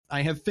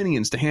I have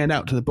Finians to hand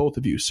out to the both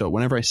of you. So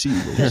whenever I see you,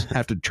 we'll just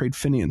have to trade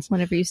Finians.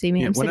 Whenever you see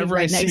me, I'm sitting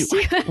right next to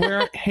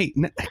you. Hey,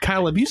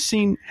 Kyle, have you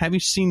seen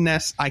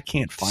Ness? I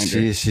can't find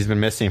her. She's been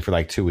missing for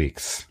like 2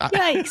 weeks.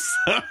 Yikes.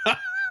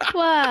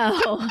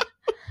 Wow.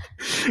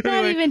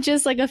 Not even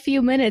just like a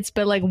few minutes,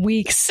 but like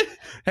weeks.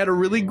 Had a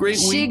really great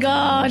week. She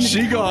gone.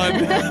 Had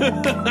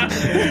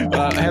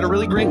a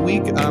really great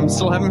week.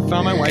 Still haven't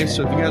found my wife,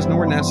 so if you guys know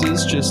where Ness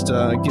is, just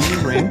give me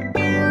a ring.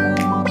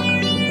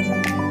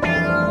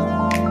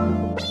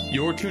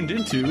 You're tuned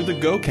into the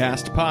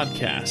GoCast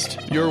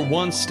podcast, your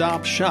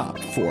one-stop shop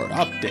for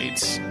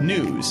updates,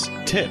 news,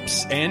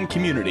 tips, and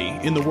community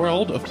in the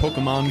world of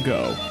Pokemon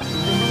Go.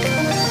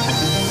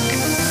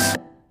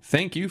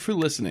 Thank you for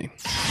listening.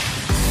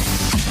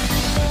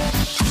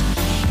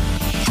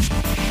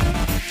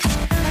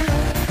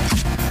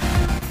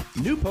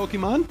 New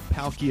Pokemon,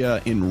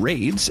 Palkia in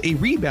raids, a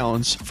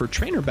rebalance for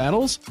trainer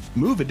battles,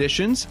 move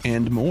additions,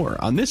 and more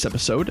on this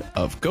episode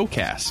of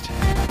GoCast.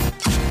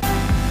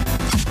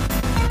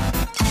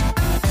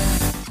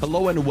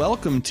 Hello and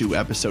welcome to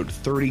episode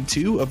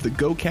 32 of the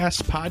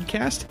GoCast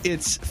podcast.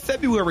 It's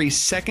February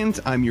 2nd.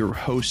 I'm your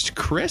host,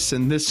 Chris,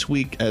 and this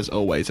week, as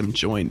always, I'm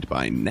joined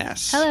by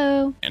Ness.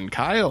 Hello. And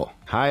Kyle.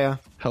 Hiya.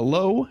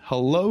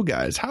 Hello,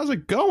 guys. How's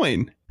it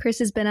going? Chris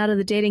has been out of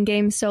the dating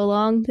game so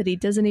long that he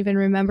doesn't even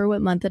remember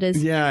what month it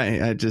is. Yeah,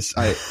 I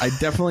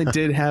definitely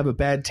did have a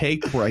bad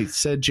take where I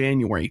said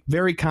January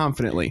very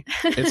confidently.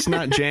 It's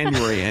not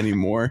January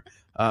anymore.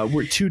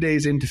 We're 2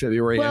 days into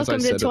February. Welcome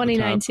as I said to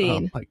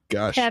 2019. Oh my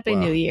gosh. Happy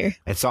New Year.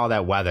 It's all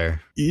that weather.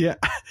 Yeah.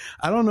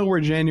 I don't know where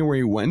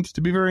January went,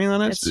 to be very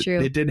honest. That's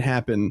true. It did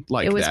happen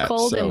like that. It was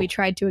cold and we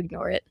tried to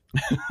ignore it.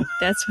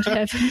 That's what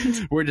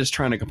happened. We're just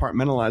trying to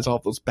compartmentalize all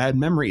those bad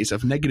memories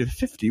of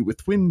 -50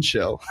 with wind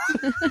chill.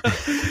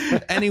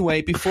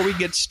 Anyway, before we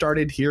get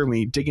started here and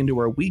we dig into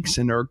our weeks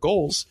and our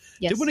goals,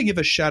 I did want to give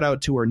a shout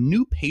out to our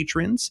new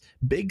patrons.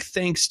 Big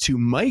thanks to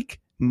Mike,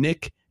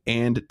 Nick,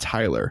 and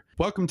Tyler.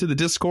 Welcome to the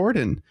Discord,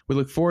 and we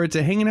look forward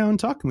to hanging out and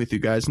talking with you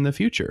guys in the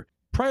future.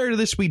 Prior to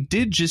this, we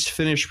did just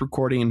finish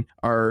recording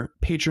our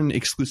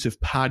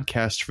patron-exclusive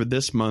podcast for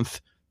this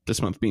month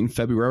being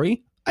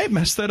February. I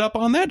messed that up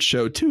on that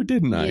show, too,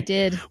 didn't I? You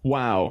did.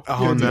 Wow.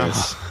 Oh,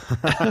 goodness.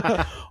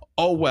 no.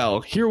 Oh,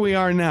 well, here we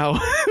are now.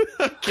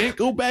 Can't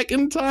go back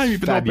in time,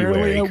 even though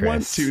apparently I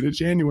want to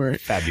January.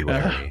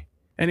 February.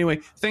 Anyway,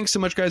 thanks so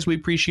much, guys. We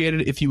appreciate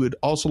it. If you would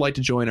also like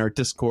to join our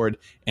Discord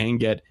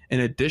and get an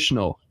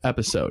additional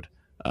episode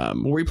where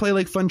we play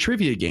like fun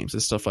trivia games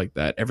and stuff like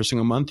that every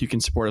single month, you can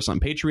support us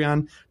on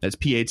Patreon. That's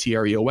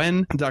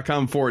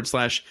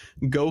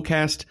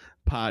patreon.com/GoCast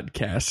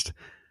podcast.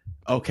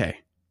 Okay,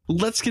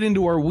 let's get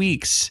into our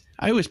weeks.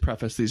 I always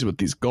preface these with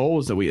these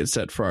goals that we had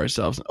set for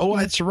ourselves. Oh,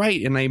 that's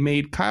right. And I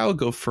made Kyle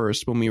go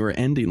first when we were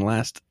ending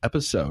last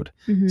episode.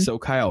 Mm-hmm. So,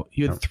 Kyle,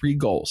 you had 3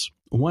 goals.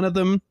 One of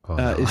them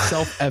is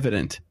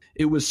self-evident.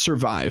 It was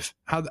survive.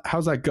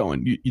 How's that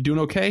going? You doing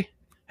okay?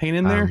 Hanging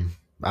in there?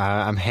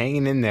 I'm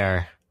hanging in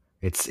there.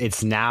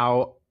 It's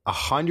now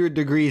 100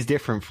 degrees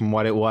different from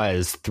what it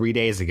was 3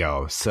 days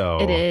ago. So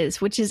it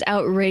is, which is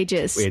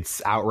outrageous.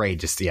 It's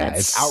outrageous. Yeah,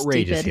 That's it's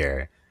outrageous stupid.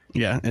 here.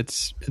 Yeah,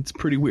 it's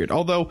pretty weird.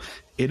 Although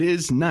it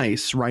is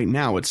nice right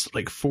now. It's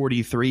like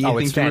 43. Oh, I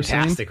think it's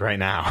fantastic right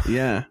now.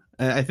 Yeah,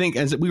 I think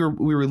as we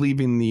were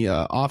leaving the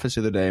office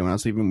the other day when I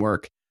was leaving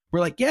work, we're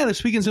like, yeah,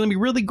 this weekend's going to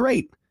be really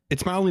great.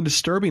 It's mildly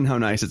disturbing how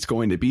nice it's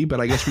going to be, but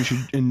I guess we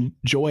should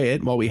enjoy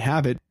it while we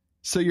have it.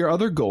 So your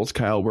other goals,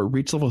 Kyle, were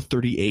reach level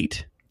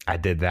 38. I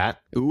did that.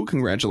 Ooh,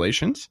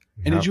 congratulations.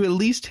 And did you at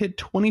least hit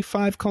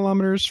 25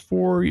 kilometers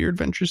for your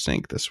adventure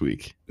sync this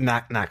week?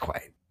 Not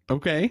quite.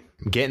 Okay.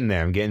 I'm getting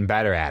there. I'm getting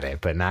better at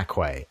it, but not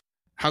quite.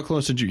 How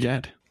close did you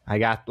get? I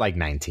got like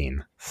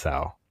 19,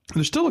 so.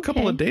 There's still a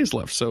couple of days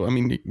left, so, I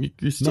mean,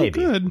 you're still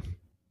good.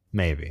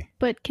 Maybe.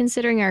 But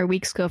considering our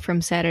weeks go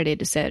from Saturday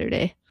to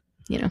Saturday,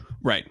 you know.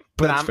 Right.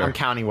 But I'm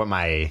counting what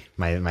my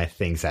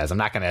thing says. I'm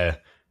not going to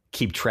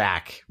keep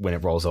track when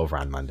it rolls over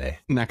on Monday.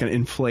 I'm not going to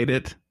inflate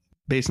it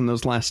based on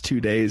those last 2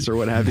 days or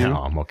what have you. No,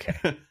 I'm okay.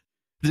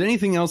 Did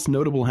anything else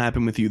notable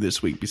happen with you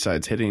this week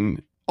besides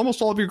hitting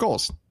almost all of your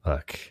goals?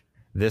 Look,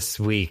 this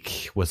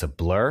week was a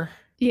blur.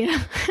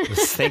 Yeah. I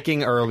was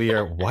thinking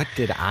earlier, what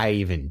did I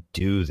even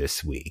do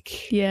this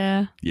week?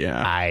 Yeah.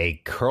 Yeah.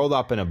 I curled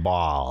up in a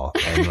ball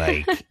and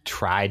like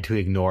tried to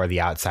ignore the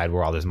outside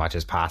world as much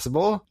as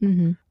possible.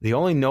 Mm-hmm. The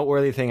only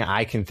noteworthy thing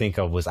I can think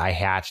of was I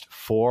hatched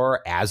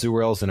 4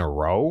 Azurils in a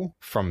row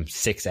from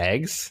 6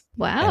 eggs.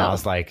 Wow. And I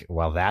was like,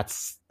 well,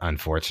 that's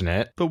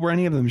unfortunate. But were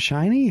any of them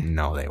shiny?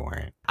 No, they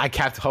weren't. I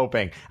kept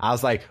hoping. I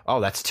was like,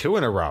 oh, that's 2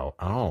 in a row.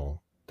 Oh,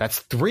 that's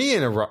 3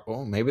 in a row.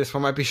 Oh, maybe this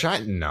one might be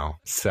shiny. No.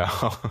 So.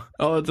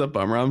 Oh, it's a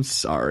bummer. I'm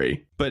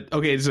sorry. But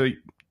okay, so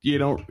you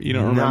don't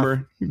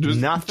remember?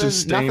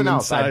 Nothing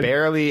else. I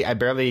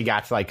barely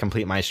got to like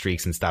complete my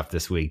streaks and stuff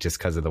this week just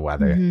because of the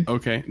weather. Mm-hmm.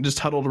 Okay. Just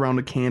huddled around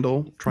a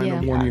candle, trying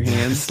to warm your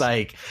hands. Just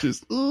like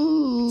just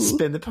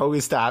spin the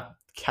Pokestop,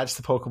 catch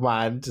the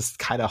Pokemon, just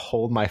kind of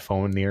hold my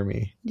phone near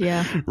me.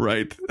 Yeah.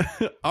 Right.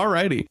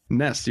 Alrighty.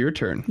 Ness, your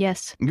turn.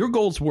 Yes. Your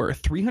goals were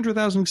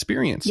 300,000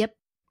 experience. Yep.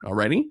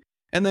 Alrighty.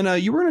 And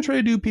then you were going to try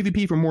to do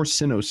PvP for more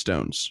Sinnoh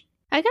stones.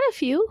 I got a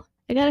few.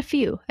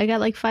 I got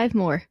like 5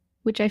 more,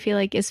 which I feel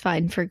like is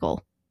fine for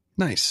goal.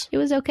 Nice. It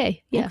was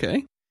okay. Yeah.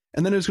 Okay.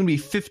 And then it was going to be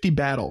 50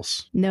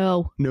 battles.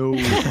 No. No,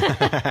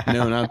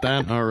 not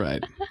that. All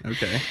right.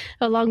 Okay.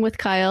 Along with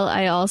Kyle,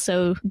 I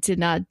also did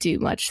not do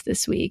much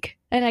this week.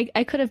 And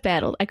I could have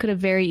battled. I could have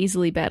very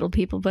easily battled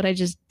people, but I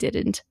just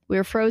didn't. We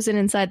were frozen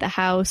inside the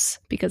house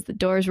because the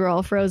doors were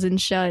all frozen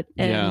shut.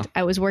 And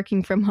I was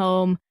working from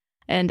home.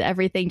 And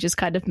everything just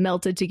kind of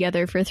melted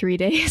together for 3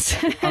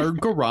 days. Our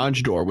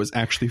garage door was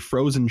actually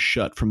frozen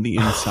shut from the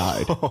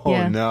inside.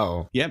 Oh,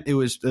 no. Yep, it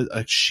was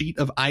a sheet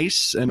of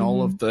ice and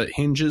all of the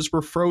hinges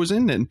were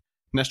frozen. And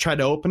Ness tried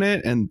to open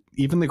it, and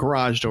even the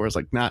garage door was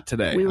like, not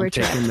today. I'm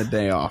taking the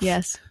day off.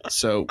 Yes.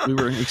 So we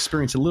were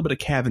experiencing a little bit of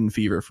cabin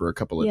fever for a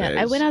couple of days.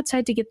 I went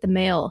outside to get the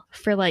mail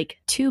for like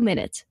 2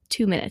 minutes.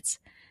 2 minutes.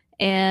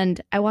 And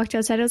I walked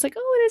outside. I was like,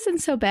 oh, it isn't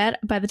so bad.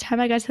 By the time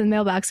I got to the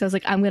mailbox, I was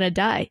like, I'm going to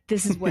die.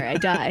 This is where I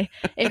die.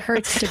 It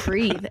hurts to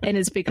breathe. And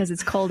it's because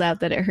it's cold out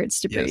that it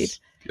hurts to breathe.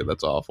 Yeah,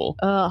 that's awful.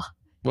 Ugh.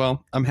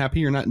 Well, I'm happy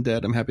you're not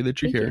dead. I'm happy that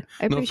you're here.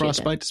 No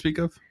frostbite to speak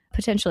of?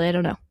 Potentially. I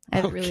don't know. I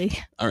haven't really.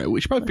 All right. We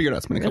should probably figure it out.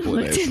 It's been a couple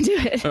of days. Into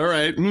it. All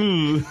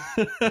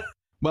right.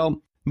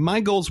 Well,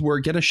 my goals were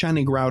get a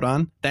shiny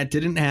Groudon. That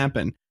didn't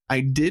happen. I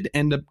did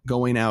end up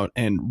going out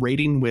and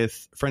raiding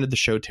with friend of the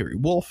show, Terry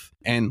Wolf,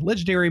 and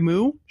Legendary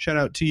Moo. Shout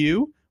out to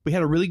you. We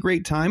had a really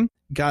great time.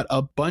 Got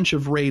a bunch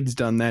of raids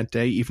done that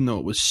day, even though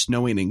it was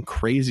snowing and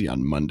crazy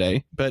on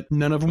Monday. But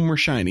none of them were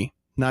shiny.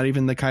 Not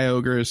even the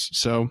Kyogres.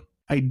 So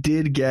I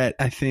did get,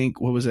 I think,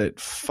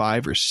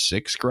 5 or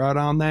 6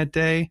 Groudon that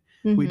day.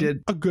 Mm-hmm. We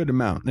did a good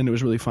amount, and it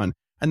was really fun.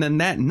 And then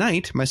that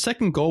night, my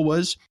second goal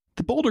was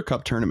the Boulder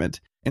Cup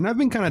tournament. And I've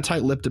been kind of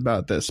tight-lipped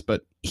about this,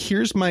 but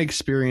here's my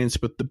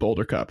experience with the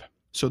Boulder Cup.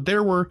 So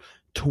there were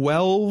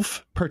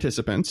 12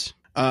 participants.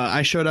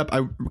 I showed up.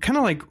 I kind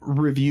of like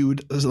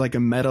reviewed like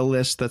a meta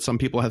list that some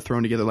people had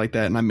thrown together like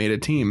that, and I made a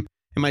team.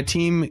 And my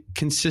team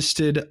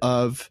consisted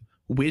of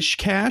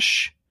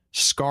Wishcash,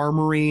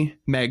 Skarmory,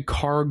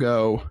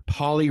 Magcargo,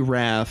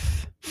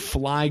 Poliwrath,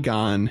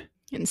 Flygon,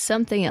 and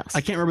something else. I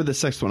can't remember the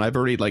sixth one. I've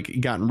already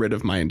like gotten rid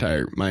of my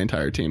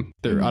entire team.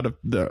 They're out of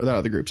the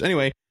other groups.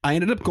 Anyway, I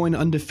ended up going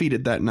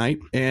undefeated that night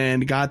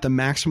and got the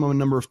maximum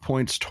number of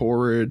points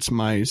towards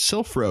my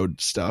Sylph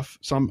Road stuff.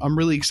 So I'm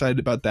really excited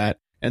about that.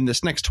 And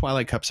this next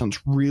Twilight Cup sounds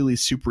really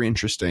super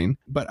interesting.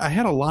 But I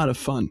had a lot of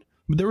fun.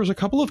 There was a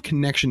couple of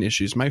connection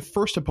issues. My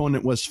first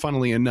opponent was,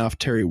 funnily enough,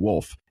 Terry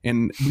Wolf.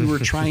 And we were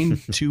trying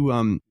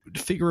to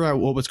figure out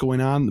what was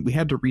going on. We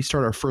had to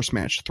restart our first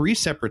match 3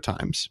 separate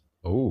times.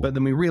 Ooh. But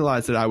then we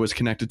realized that I was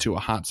connected to a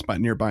hotspot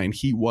nearby and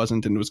he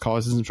wasn't, and it was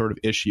causing some sort of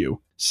issue.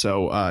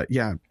 So,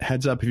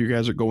 heads up if you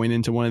guys are going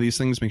into one of these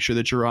things, make sure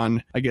that you're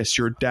on, I guess,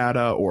 your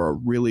data or a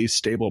really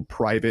stable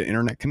private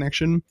internet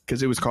connection,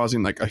 because it was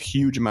causing like a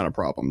huge amount of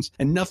problems.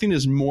 And nothing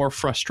is more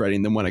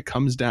frustrating than when it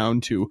comes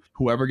down to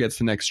whoever gets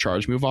the next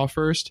charge move off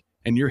first,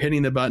 and you're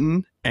hitting the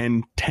button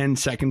and 10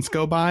 seconds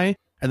go by.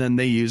 And then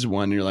they use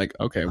one, and you're like,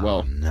 okay,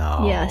 well,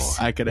 no. Yes.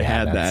 I could have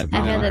had that.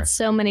 I've had that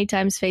so many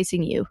times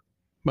facing you.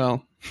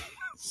 Well,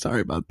 sorry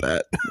about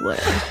that.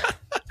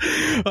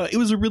 It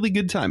was a really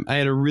good time. I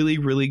had a really,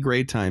 really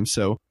great time.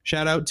 So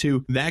shout out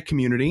to that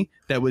community.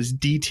 That was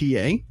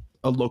DTA,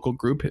 a local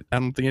group. I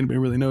don't think anybody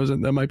really knows it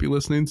that might be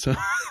listening. So,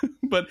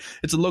 but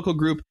it's a local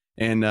group,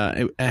 and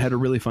I had a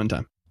really fun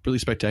time. Really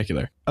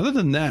spectacular. Other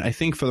than that, I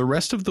think for the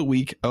rest of the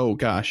week, oh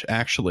gosh,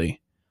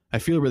 actually, I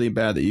feel really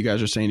bad that you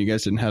guys are saying you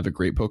guys didn't have a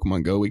great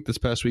Pokemon Go week this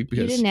past week.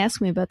 Because you didn't ask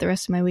me about the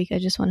rest of my week. I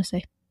just want to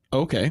say.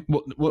 Okay.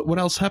 What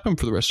else happened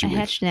for the rest of your week? I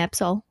hatched an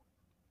Absol.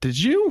 Did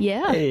you?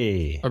 Yeah.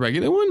 Hey. A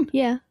regular one?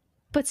 Yeah.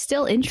 But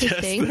still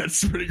interesting. Yes,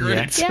 that's pretty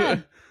great.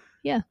 Yeah.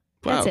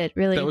 Wow. That's it,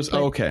 really. That was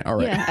okay. All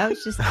right. Yeah,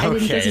 I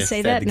didn't get to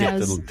say that, and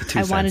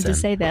I wanted to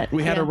say that.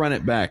 We had to run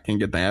it back and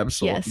get the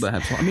Absol. Yes.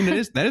 I mean,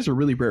 that is a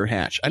really rare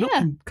hatch. I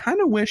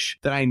kind of wish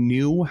that I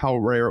knew how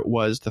rare it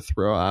was to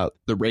throw out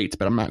the rates,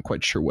 but I'm not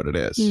quite sure what it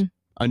is.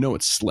 I know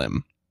it's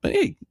slim, but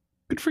hey,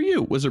 good for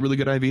you. Was it really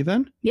good IV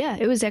then? Yeah,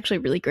 it was actually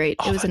really great.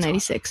 It was a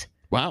 96. Awesome.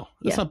 Wow,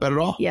 that's not bad at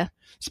all. Yeah.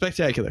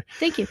 Spectacular.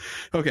 Thank you.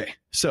 Okay,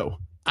 so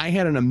I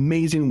had an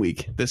amazing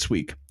week this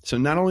week. So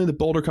not only the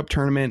Boulder Cup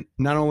tournament,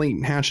 not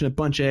only hatching a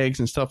bunch of eggs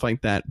and stuff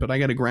like that, but I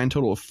got a grand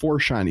total of 4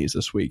 shinies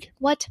this week.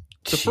 What?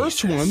 The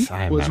first one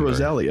was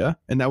Roselia,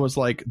 and that was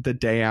like the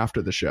day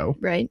after the show.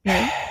 Right.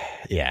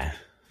 Yeah.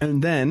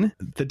 And then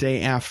the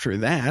day after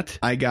that,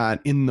 I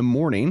got in the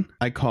morning,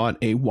 I caught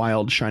a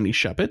wild shiny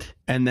Shuppet,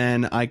 and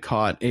then I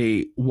caught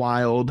a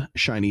wild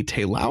shiny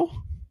Taillow.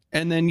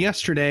 And then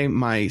yesterday,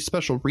 my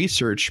special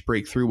research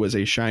breakthrough was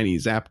a shiny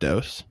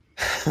Zapdos.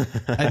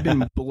 I've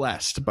been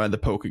blessed by the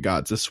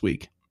Pokegods this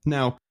week.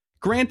 Now,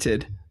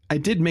 granted, I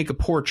did make a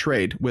poor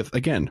trade with,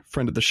 again,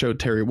 friend of the show,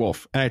 Terry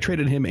Wolf. And I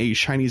traded him a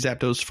shiny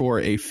Zapdos for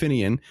a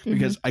Finian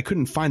because I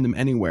couldn't find them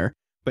anywhere.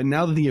 But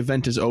now that the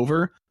event is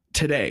over,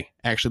 today,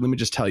 actually, let me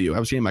just tell you, I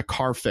was getting my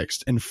car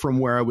fixed. And from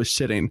where I was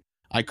sitting,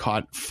 I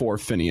caught 4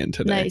 Finian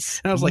today.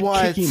 Nice. And I was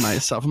like kicking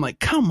myself. I'm like,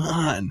 come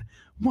on.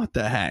 What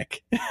the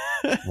heck?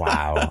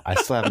 Wow. I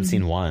still haven't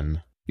seen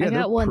one. Yeah, I they're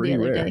got one the pretty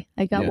other rare. day.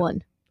 I got Yeah.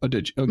 one. Oh,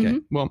 did you? Okay.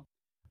 Well,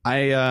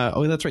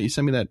 oh, that's right. You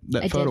sent me that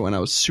I photo did. and I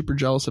was super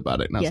jealous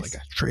about it. And I was Yes.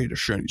 like, I traded a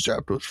shiny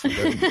Zapdos for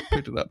that and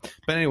picked it up.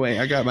 But anyway,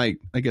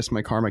 I guess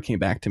my karma came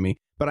back to me.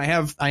 But I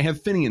have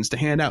Finians to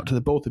hand out to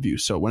the both of you.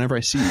 So whenever I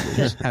see you, we'll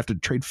just have to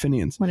trade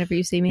Finians. Whenever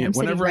you see me, Yeah, I'm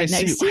sitting whenever right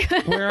I next see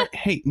to you.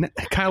 hey,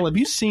 Kyle, have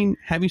you seen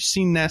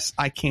Ness?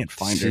 I can't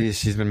find her.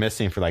 She's been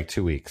missing for like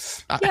 2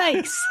 weeks.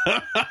 Yikes.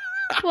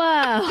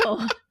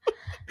 Wow.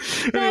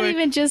 Not Anyway,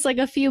 even just like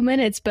a few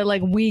minutes, but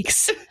like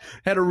weeks.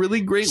 had a really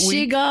great week.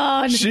 She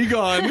gone. She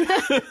gone.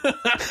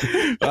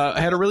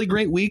 Had a really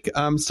great week.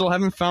 Still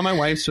haven't found my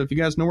wife, so if you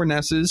guys know where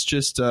Ness is,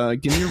 just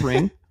give me a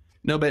ring.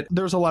 No, but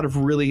there's a lot of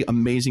really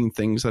amazing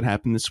things that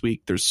happened this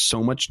week. There's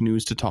so much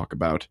news to talk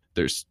about.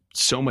 There's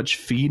so much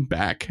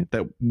feedback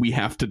that we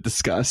have to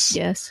discuss.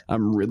 Yes.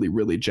 I'm really,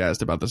 really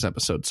jazzed about this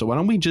episode. So why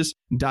don't we just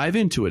dive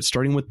into it,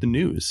 starting with the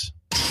news.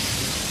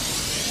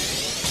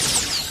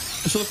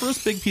 So the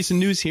first big piece of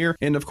news here,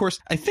 and of course,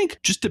 I think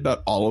just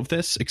about all of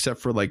this,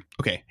 except for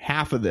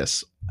half of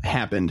this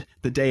happened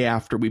the day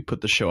after we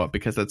put the show up,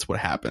 because that's what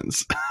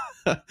happens.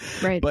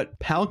 Right. But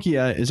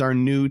Palkia is our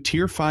new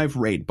Tier 5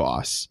 raid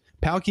boss.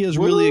 Palkia is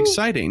really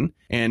exciting,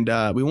 and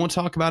we won't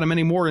talk about him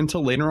anymore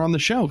until later on the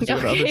show, because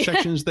there are other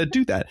sections that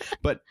do that.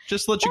 But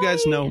just to let you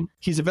guys know,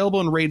 he's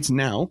available in raids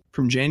now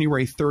from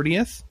January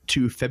 30th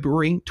to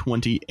February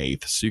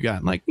 28th. So you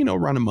got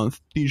around a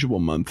month, the usual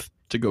month,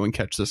 to go and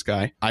catch this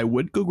guy. I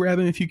would go grab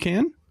him if you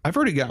can. I've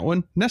already got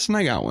one. Ness and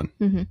I got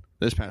one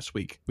this past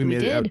week. We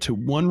made it out to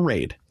one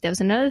raid. That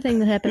was another thing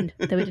that happened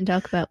that we didn't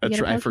talk about. That's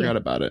right. I forgot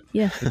about it.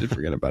 Yeah. I did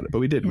forget about it. But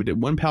we did. We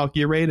did one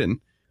Palkia raid,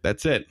 and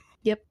that's it.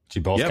 Did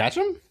you both catch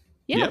him?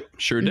 Yeah. Yep,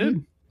 sure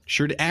did.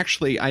 Sure did.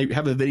 Actually, I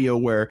have a video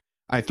where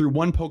I threw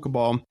one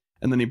Pokeball,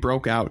 and then he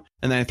broke out,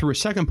 and then I threw a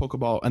second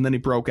Pokeball, and then he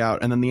broke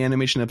out, and then the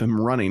animation of him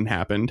running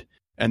happened,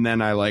 and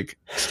then I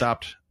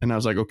stopped, and I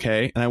was like,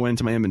 okay, and I went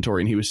into my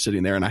inventory, and he was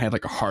sitting there, and I had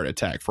a heart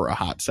attack for a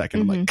hot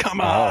second. I'm like,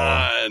 come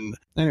on!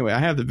 Anyway, I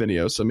have the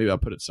video, so maybe I'll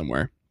put it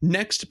somewhere.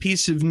 Next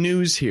piece of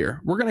news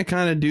here. We're going to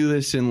kind of do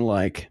this in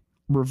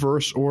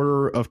reverse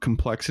order of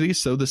complexity.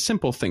 So the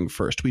simple thing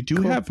first, we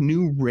do have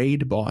new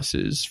raid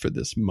bosses for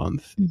this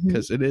month,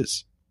 because it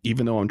is,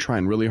 even though I'm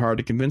trying really hard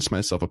to convince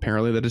myself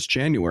apparently that it's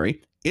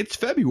January, it's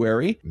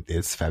February.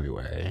 It's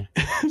February.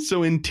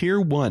 So in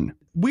Tier 1,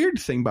 weird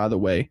thing, by the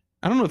way,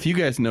 I don't know if you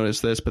guys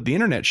noticed this, but the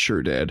internet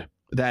sure did,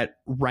 that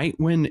right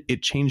when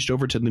it changed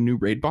over to the new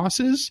raid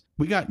bosses,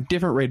 we got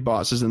different raid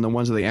bosses than the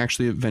ones that they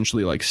actually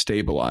eventually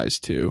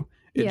stabilized to.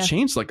 It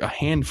changed a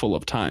handful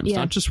of times,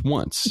 not just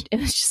once. It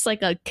was just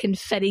like a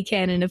confetti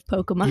cannon of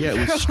Pokemon. Yeah,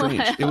 it was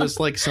strange. It was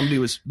like somebody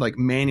was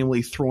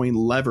manually throwing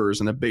levers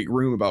in a big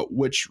room about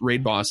which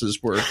raid bosses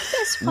were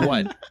This one,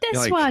 what.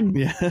 This one.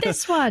 Yeah.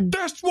 This one.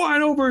 This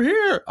one over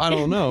here. I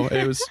don't know.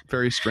 It was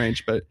very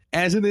strange. But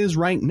as it is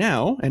right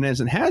now, and as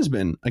it has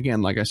been,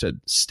 again, like I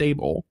said,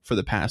 stable for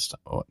the past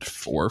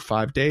 4 or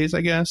 5 days,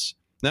 I guess.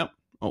 Nope.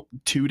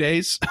 2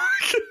 days.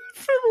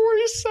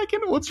 February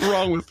 2nd. What's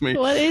wrong with me?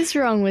 What is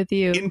wrong with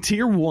you? In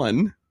Tier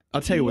 1,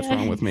 I'll tell you what's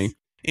wrong with me.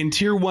 In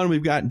Tier 1,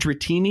 we've got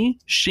Dratini,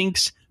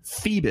 Shinx,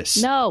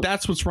 Phoebus. No.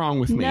 That's what's wrong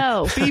with me.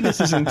 No.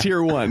 Phoebus is in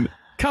Tier 1.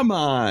 Come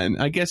on.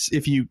 I guess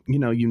if you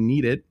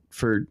need it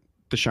for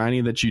the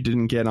shiny that you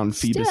didn't get on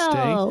Phoebus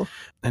Day.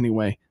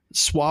 Anyway,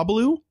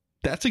 Swablu,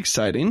 that's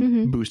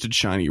exciting. Boosted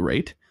shiny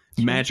rate.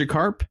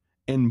 Magikarp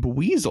and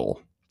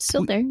Buizel.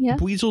 Still there, yeah.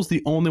 Buizel's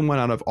the only one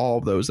out of all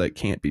of those that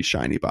can't be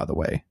shiny, by the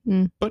way.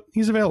 But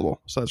he's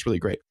available, so that's really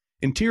great.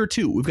 In Tier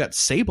 2, we've got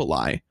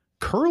Sableye,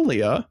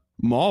 Kirlia,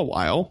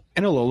 Mawile,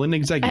 and Alolan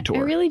Exeggutor. I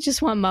really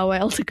just want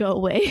Mawile to go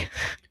away.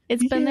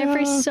 It's been there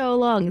for so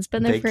long. It's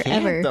been there forever.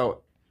 Can't,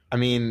 though. I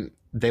mean,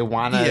 they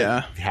want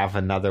to have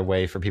another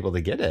way for people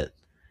to get it.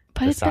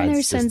 But it's been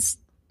there since,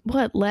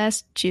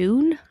 last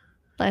June?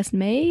 Last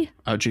May?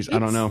 Oh, geez, I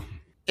don't know.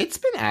 It's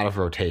been out of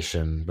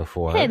rotation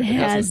before. It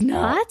has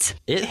not.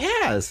 It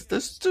has.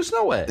 There's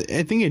no way.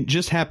 I think it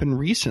just happened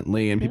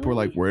recently, and people were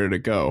like, "Where did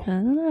it go?" I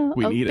don't know.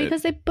 We need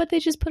because they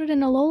just put it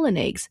in Alolan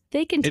eggs.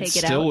 They can take it's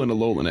it out. It's still in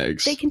Alolan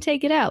eggs. They can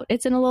take it out.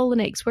 It's in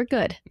Alolan eggs. We're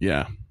good.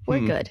 Yeah,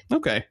 we're good.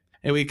 Okay.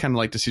 And we kind of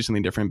like to see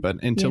something different,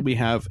 but until we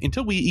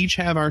each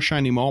have our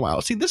shiny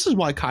Mawile. See, this is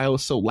why Kyle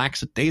is so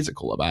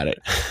lackadaisical about it,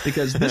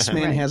 because this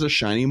man has a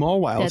shiny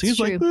Mawile. So he's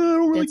true. like, I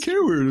don't really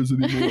care where it is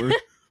anymore.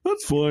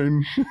 That's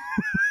fine.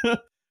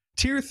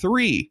 Tier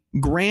 3,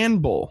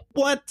 Granbull.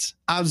 What?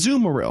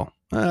 Azumarill.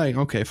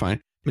 Okay, fine.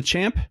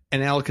 Machamp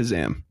and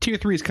Alakazam. Tier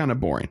 3 is kind of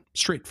boring.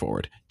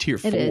 Straightforward. Tier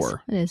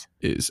 4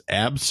 is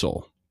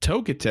Absol.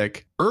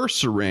 Togetic,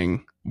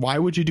 Ursaring. Why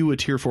would you do a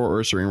Tier 4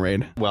 Ursaring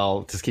raid?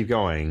 Well, just keep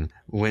going.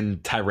 When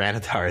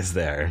Tyranitar is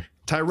there.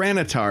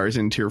 Tyranitar is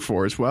in Tier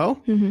 4 as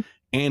well.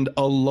 And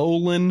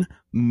Alolan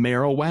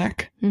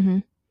Marowak.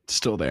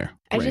 Still there.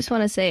 I just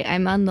want to say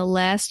I'm on the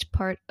last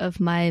part of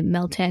my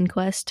Meltan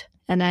quest,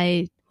 and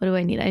what do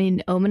I need? I need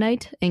an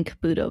Omanite and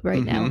Kabuto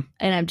right now,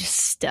 and I'm just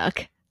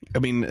stuck. I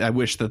mean, I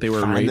wish that they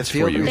were raids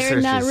for you.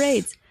 They're not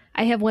raids.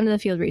 I have one of the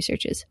field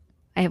researches.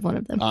 I I have one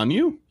of them. On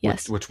you?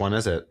 Yes. Which one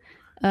is it?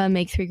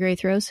 Make 3 great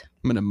throws.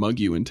 I'm going to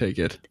mug you and take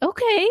it.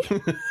 Okay.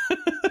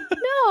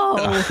 No.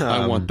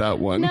 I want that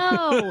one.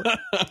 No.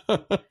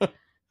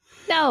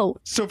 No.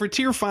 So for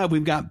tier 5,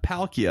 we've got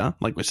Palkia,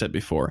 like we said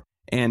before.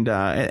 And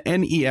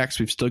EX,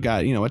 we've still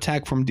got,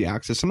 Attack from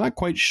Deoxys. I'm not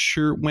quite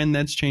sure when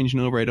that's changing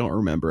over. I don't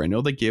remember. I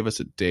know they gave us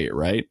a date,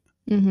 right?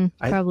 Mm-hmm.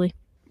 Probably.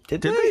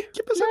 Did they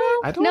give us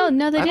a date?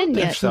 No, they didn't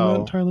yet. So. I'm not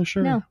entirely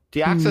sure. No.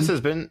 Deoxys has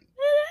been...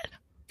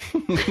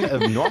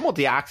 Normal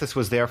Deoxys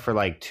was there for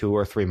like 2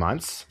 or 3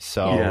 months.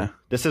 So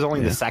this is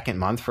only the second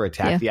month for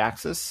Attack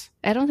Deoxys.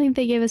 I don't think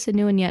they gave us a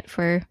new one yet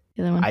for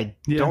the other one. I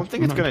don't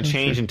think it's going to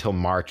change until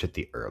March at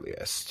the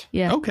earliest.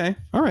 Yeah. Okay.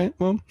 All right.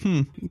 Well,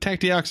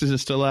 Attack Deoxys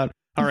is still out.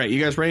 All right.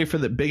 You guys ready for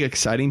the big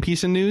exciting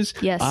piece of news?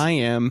 Yes. I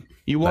am.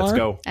 You are? Let's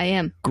go. I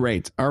am.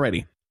 Great.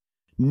 Alrighty.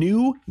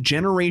 New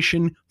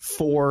Generation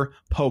 4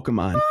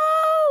 Pokemon.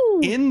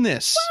 In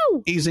this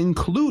is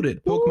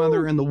included Pokemon that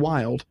are in the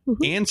wild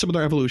and some of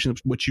their evolutions,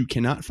 which you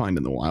cannot find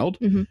in the wild.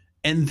 Mm-hmm.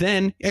 And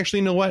then, actually,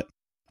 you know what?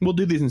 We'll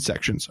do these in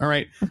sections. All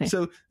right. Okay.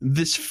 So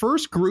this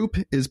first group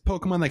is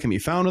Pokemon that can be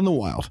found in the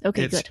wild.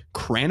 Okay, it's good.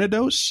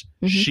 Cranidos,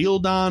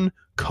 Shieldon,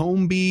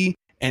 Combee,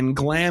 and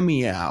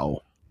Glameow,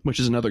 which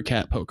is another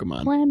cat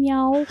Pokemon.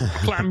 Glameow.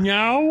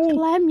 Glameow.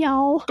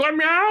 Glameow.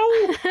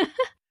 Glameow.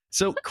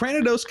 So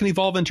Cranidos can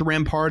evolve into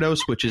Rampardos,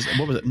 which is,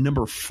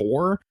 number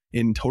 4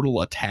 in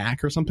total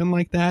attack or something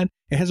like that.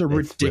 It has a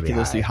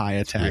ridiculously really high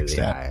attack really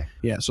stat. high.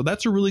 Yeah, so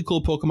that's a really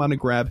cool Pokemon to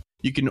grab.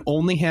 You can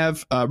only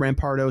have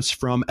Rampardos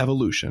from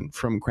evolution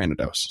from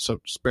Cranidos, so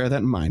just bear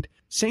that in mind.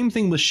 Same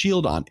thing with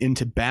Shieldon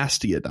into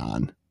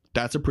Bastiodon.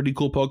 That's a pretty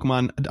cool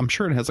Pokemon. I'm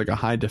sure it has like a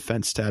high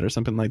defense stat or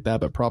something like that,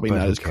 but probably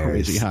not as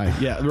crazy high.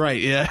 Yeah, right.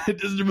 Yeah, it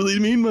doesn't really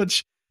mean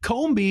much.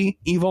 Combee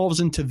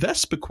evolves into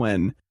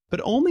Vespiquen,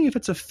 but only if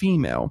it's a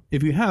female.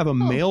 If you have a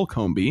male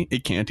Combee,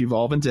 it can't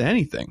evolve into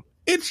anything.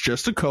 It's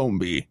just a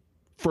Combee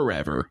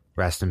forever.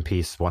 Rest in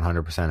peace,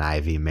 100%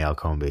 IV male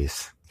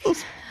Combees.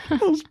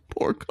 Those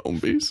poor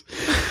Combees.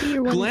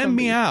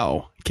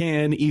 Glameow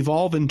can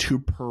evolve into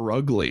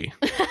Perugly.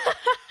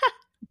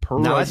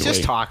 Now let's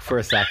just talk for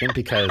a second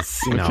because,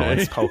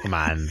 it's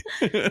Pokemon.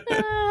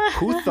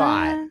 Who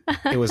thought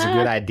it was a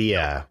good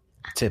idea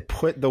to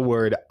put the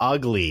word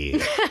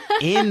ugly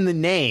in the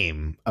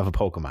name of a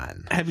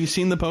Pokemon? Have you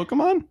seen the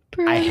Pokemon?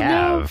 I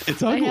have.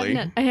 It's ugly.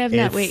 I have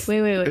not. Wait.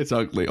 It's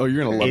ugly. Oh,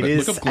 you're going to love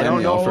it. Look up I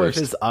don't know first.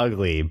 if it's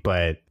ugly,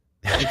 but...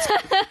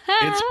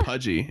 It's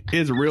pudgy.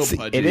 It's real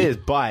pudgy. It is,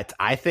 but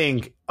I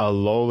think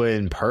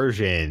Alolan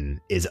Persian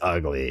is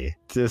ugly.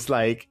 Just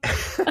like...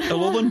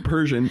 Alolan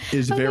Persian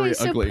is very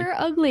ugly. So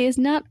ugly is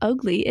not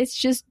ugly. It's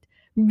just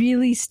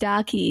really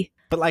stocky.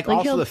 But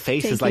also the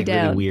face is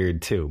really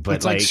weird too. But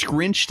it's like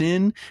scrunched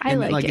in, and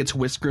like its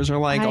whiskers are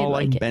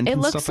all bent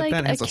and stuff like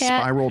that. It has a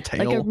spiral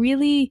tail, like a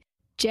really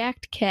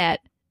jacked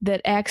cat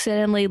that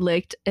accidentally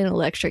licked an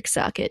electric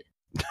socket.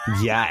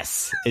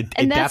 Yes, it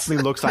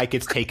definitely looks like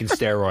it's taken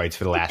steroids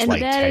for the last 10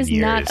 years. And that is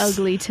not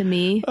ugly to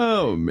me.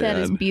 Oh man, that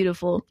is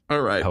beautiful.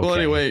 All right. Okay. Well,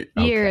 anyway,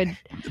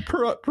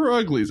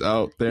 Perugly's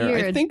out there.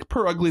 I think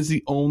Perugly's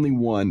the only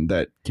one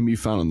that can be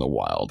found in the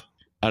wild.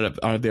 Out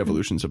of the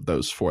evolutions of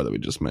those 4 that we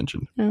just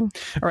mentioned. Oh.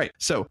 All right,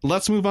 so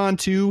let's move on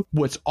to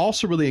what's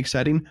also really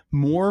exciting,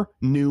 more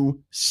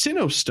new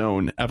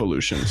Sinnoh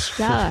evolutions.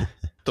 Yeah.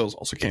 Those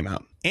also came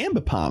out.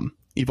 Ambipom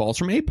evolves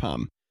from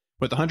Apom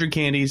with 100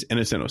 candies and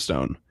a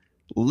Sinnoh.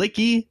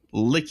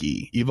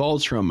 Licky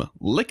evolves from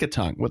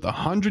Lickitung with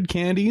 100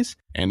 candies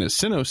and a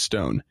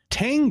Sinnoh.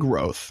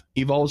 Tangrowth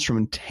evolves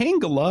from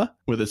Tangela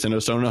with a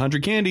Sinnoh and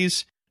 100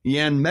 candies.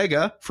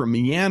 Yanmega from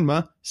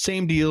Yanma,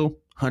 same deal,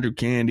 100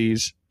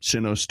 candies.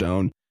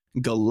 Sinnoh.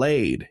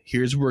 Gallade.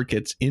 Here's where it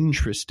gets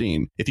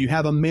interesting. If you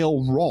have a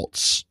male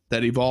Ralts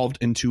that evolved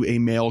into a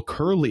male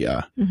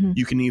Kirlia,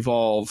 you can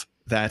evolve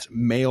that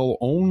male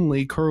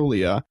only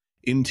Kirlia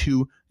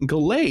into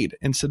Gallade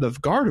instead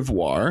of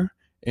Gardevoir,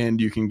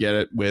 and you can get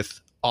it with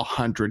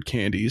 100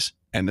 candies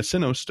and a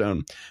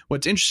Sinnoh.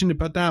 What's interesting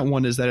about that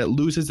one is that it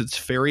loses its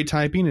fairy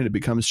typing and it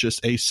becomes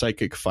just a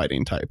psychic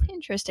fighting type.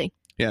 Interesting.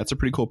 Yeah, it's a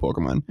pretty cool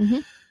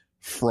Pokemon.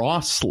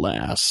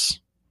 Frostlass,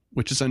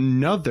 which is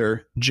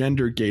another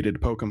gender-gated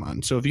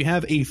Pokemon. So if you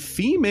have a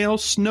female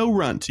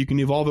Snorunt, you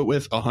can evolve it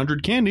with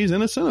 100 candies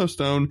and a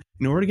Sinnoh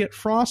in order to get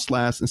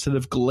Frostlass instead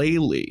of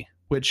Glalie.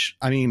 Which,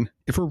 I mean,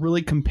 if we're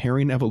really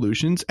comparing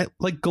evolutions,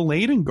 like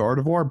Gallade and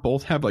Gardevoir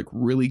both have like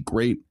really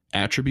great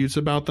attributes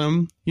about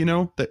them,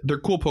 that they're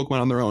cool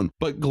Pokemon on their own.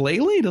 But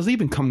Glalie doesn't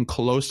even come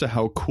close to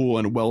how cool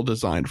and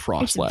well-designed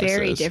Frostlass is. It's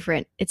very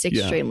different. It's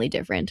extremely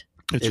different.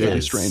 It's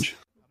really strange.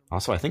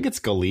 Also, I think it's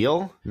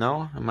Galil.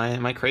 No, am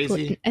I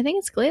crazy? I think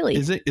it's Glalie.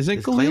 Is it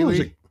Galil?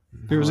 Is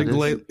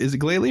it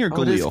Glalie or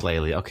Galil? It is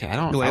Glalie. Okay,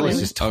 I was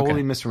just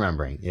totally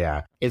misremembering.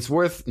 Yeah, it's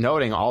worth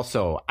noting.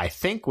 Also, I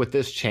think with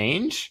this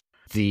change,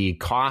 the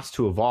cost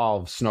to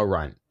evolve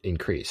Snorunt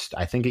increased.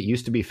 I think it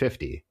used to be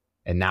 50,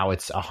 and now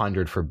it's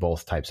 100 for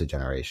both types of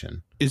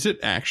generation. Is it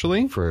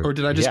actually? Or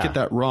did I just get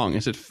that wrong?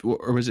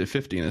 Or was it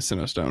 50 in a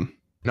Sinnoh?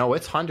 No,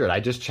 it's 100. I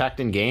just checked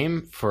in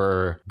game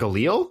for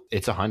Galil.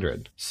 It's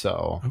 100.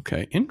 So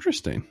okay,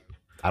 interesting.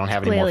 I don't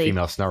have any more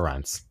female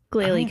Snoruns.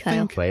 Glalie,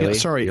 Kyle. Glalie? Yeah,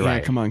 sorry, you're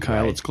right. Come on,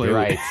 Kyle. It's Glalie. You're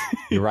right.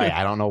 You're right.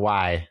 I don't know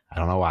why.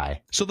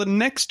 So the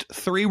next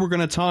 3 we're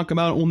going to talk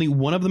about, only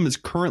one of them is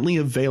currently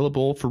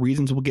available for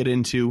reasons we'll get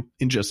into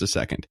in just a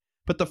second.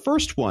 But the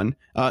first one,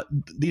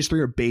 these 3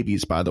 are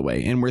babies, by the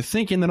way, and we're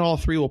thinking that all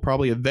 3 will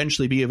probably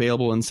eventually be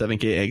available in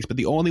 7K eggs, but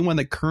the only one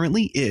that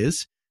currently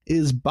is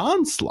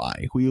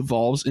Bonsly, who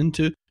evolves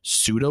into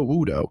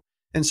Sudowoodo.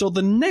 And so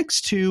the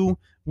next 2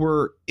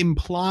 were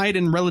implied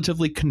and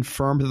relatively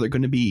confirmed that they're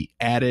going to be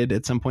added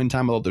at some point in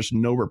time, although there's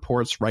no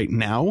reports right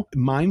now.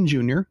 Mime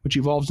Jr., which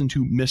evolves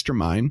into Mr.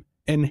 Mime,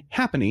 and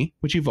Happiny,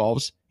 which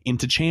evolves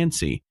into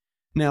Chansey.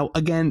 Now,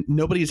 again,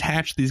 nobody's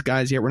hatched these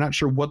guys yet. We're not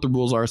sure what the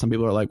rules are. Some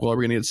people are like, well,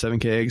 we're going to get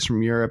 7K eggs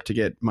from Europe to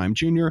get Mime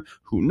Jr.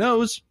 Who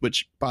knows?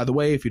 Which, by the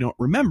way, if you don't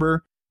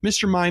remember,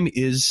 Mr. Mime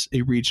is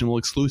a regional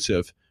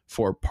exclusive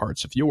for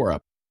parts of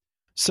Europe.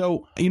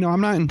 So,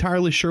 I'm not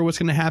entirely sure what's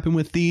going to happen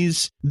with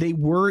these. They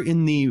were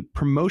in the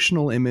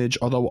promotional image,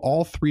 although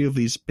all 3 of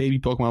these baby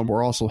Pokemon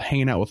were also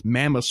hanging out with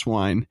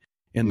Mamoswine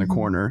in the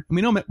corner. And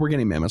we know we're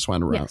getting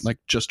Mamoswine around, like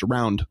just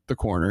around the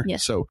corner.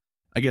 Yes. So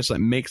I guess that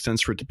makes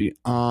sense for it to be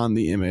on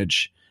the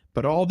image.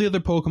 But all the other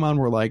Pokemon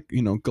were like,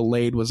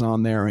 Gallade was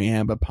on there,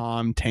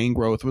 Ambipom,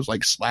 Tangrowth was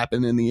like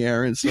slapping in the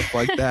air and stuff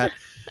like that.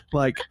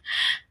 Like,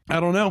 I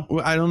don't know.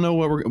 I don't know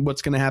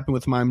what's going to happen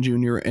with Mime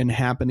Jr. and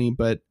Happiny,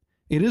 but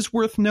it is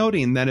worth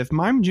noting that if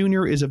Mime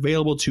Jr. is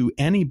available to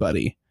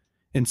anybody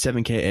in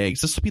 7K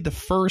eggs, this will be the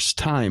first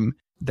time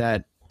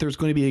that there's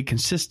going to be a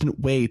consistent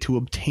way to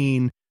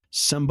obtain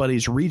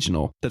somebody's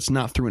regional that's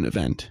not through an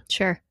event.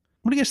 Sure.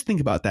 What do you guys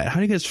think about that? How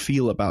do you guys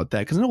feel about that?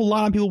 Because I know a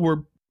lot of people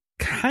were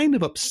kind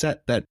of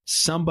upset that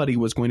somebody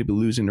was going to be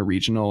losing a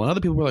regional, and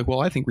other people were like,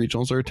 well, I think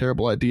regionals are a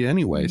terrible idea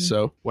anyway,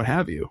 so what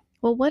have you.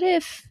 Well, what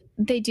if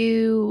they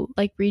do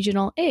like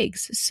regional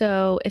eggs?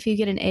 So if you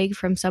get an egg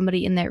from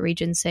somebody in that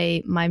region,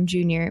 say Mime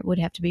Jr. would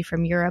have to be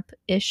from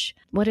Europe-ish.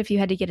 What if you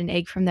had to get an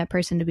egg from that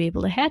person to be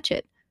able to hatch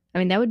it? I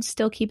mean, that would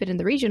still keep it in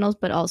the regionals,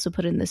 but also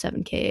put it in the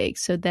 7K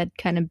eggs. So that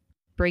kind of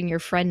bring your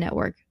friend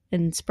network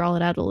and sprawl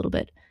it out a little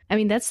bit. I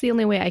mean, that's the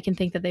only way I can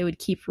think that they would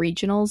keep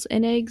regionals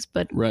in eggs.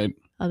 But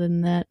other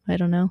than that, I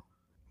don't know.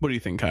 What do you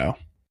think, Kyle?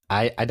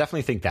 I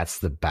definitely think that's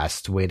the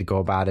best way to go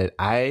about it.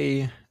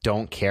 I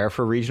don't care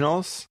for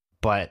regionals,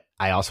 but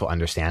I also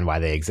understand why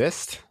they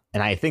exist.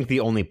 And I think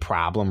the only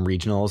problem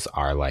regionals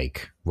are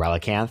like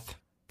Relicanth,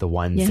 the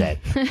ones that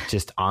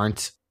just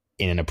aren't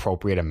in an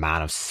appropriate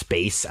amount of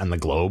space on the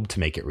globe to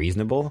make it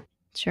reasonable.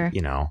 Sure.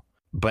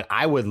 But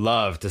I would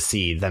love to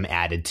see them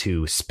added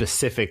to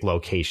specific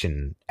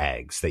location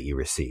eggs that you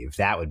receive.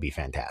 That would be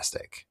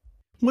fantastic.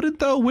 Would it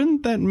though?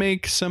 Wouldn't that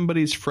make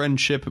somebody's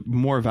friendship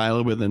more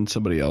valuable than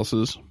somebody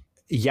else's?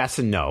 Yes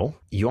and no.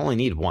 You only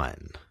need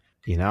one.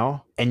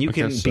 And you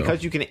can,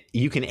 because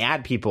you can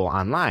add people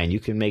online,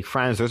 you can make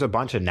friends. There's a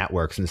bunch of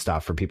networks and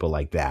stuff for people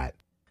like that.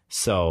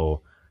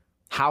 So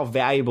how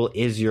valuable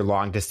is your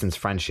long distance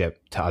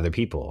friendship to other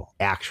people?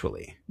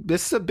 Actually,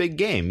 this is a big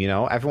game.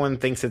 Everyone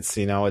thinks it's,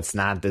 it's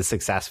not this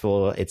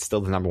successful. It's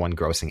still the #1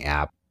 grossing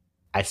app.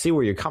 I see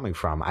where you're coming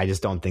from. I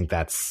just don't think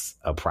that's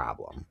a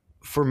problem.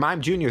 For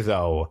Mime Jr.,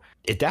 though,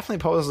 it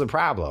definitely poses a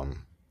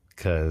problem,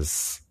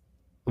 because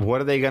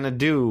what are they going to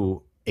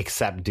do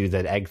except do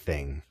that egg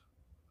thing?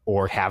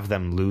 Or have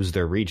them lose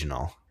their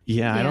regional?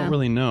 Yeah, I don't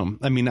really know.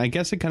 I mean, I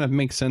guess it kind of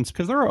makes sense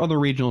because there are other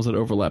regionals that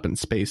overlap in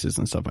spaces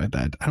and stuff like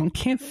that.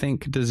 Can't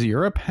think. Does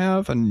Europe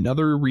have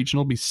another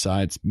regional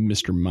besides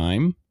Mr.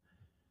 Mime?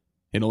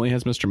 It only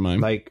has Mr. Mime.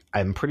 Like,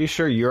 I'm pretty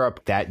sure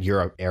that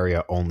Europe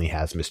area only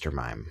has Mr.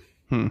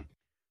 Mime.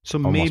 So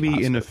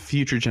maybe in a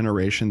future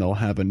generation, they'll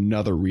have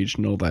another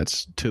regional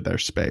that's to their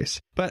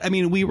space. But I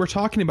mean, we were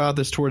talking about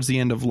this towards the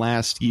end of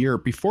last year,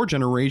 before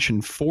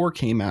Generation 4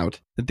 came out,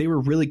 that they were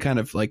really kind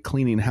of like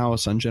cleaning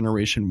house on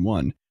Generation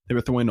 1. They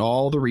were throwing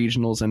all the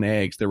regionals and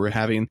eggs. They were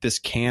having this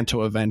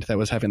Kanto event that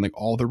was having like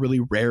all the really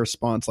rare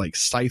spawns like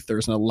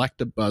Scythers and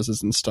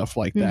Electabuzzes and stuff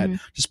like that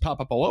just pop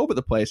up all over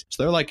the place.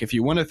 So they're like, if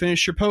you want to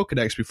finish your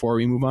Pokedex before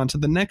we move on to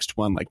the next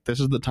one, like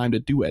this is the time to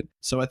do it.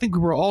 So I think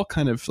we were all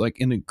kind of like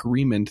in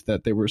agreement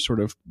that they were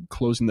sort of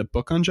closing the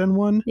book on Gen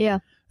 1. Yeah.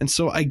 And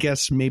so I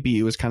guess maybe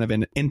it was kind of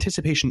in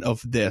anticipation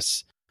of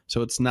this.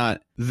 So it's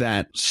not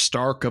that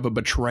stark of a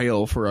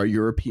betrayal for our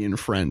European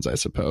friends, I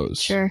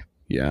suppose. Sure.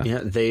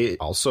 Yeah. They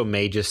also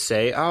may just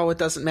say, "Oh, it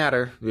doesn't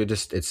matter. You're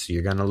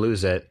going to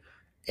lose it,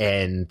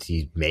 and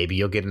maybe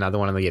you'll get another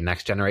one in the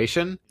next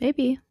generation."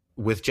 Maybe.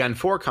 With Gen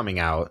 4 coming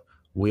out,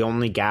 we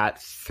only got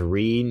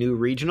 3 new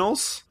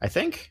regionals, I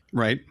think.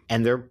 Right.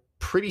 And they're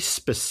pretty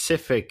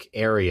specific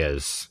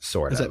areas,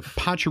 sort of. Is it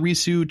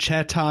Pachirisu,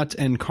 Chatot,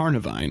 and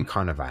Carnivine?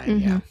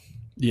 Carnivine,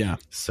 yeah.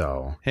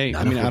 So, hey,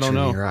 I mean, I don't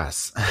know. Near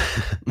us.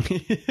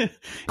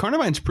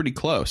 Carnivine's pretty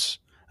close.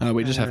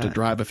 We just have to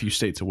drive a few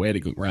states away to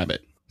go grab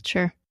it.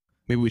 Sure.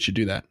 Maybe we should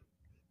do that.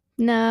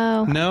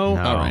 No.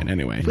 All right.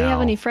 Anyway. If we have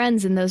any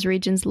friends in those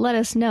regions, let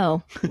us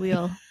know.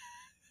 We'll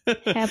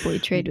happily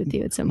trade with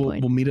you at some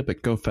point. We'll meet up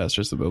at GoFest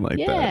or something like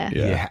that.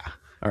 Yeah.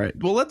 All right.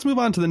 Well, let's move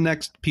on to the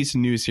next piece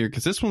of news here,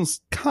 because this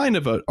one's kind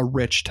of a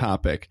rich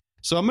topic.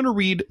 So I'm going to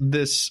read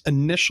this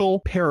initial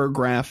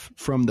paragraph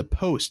from the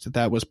post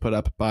that was put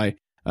up by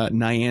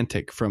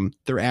Niantic from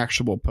their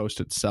actual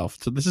post itself.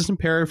 So this isn't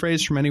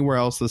paraphrased from anywhere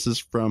else. This is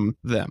from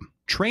them.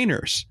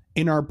 Trainers,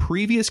 in our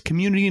previous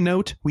community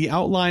note, we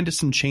outlined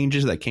some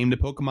changes that came to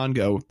Pokemon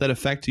Go that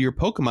affect your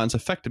Pokemon's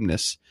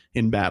effectiveness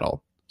in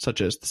battle,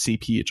 such as the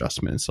CP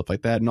adjustment and stuff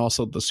like that, and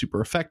also the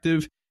super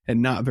effective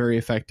and not very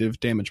effective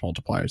damage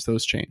multipliers.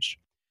 Those changed.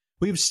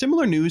 We have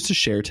similar news to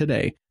share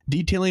today,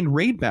 detailing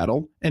raid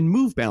battle and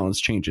move balance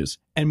changes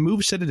and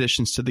moveset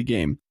additions to the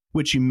game,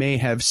 which you may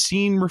have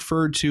seen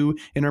referred to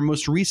in our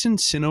most recent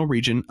Sinnoh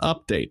region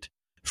update.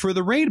 For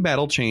the raid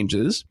battle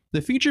changes,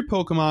 the featured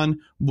Pokemon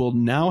will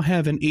now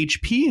have an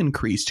HP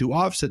increase to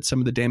offset some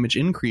of the damage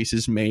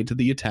increases made to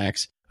the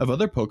attacks of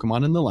other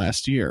Pokemon in the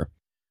last year.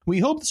 We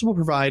hope this will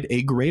provide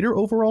a greater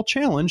overall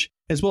challenge,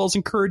 as well as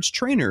encourage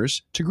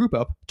trainers to group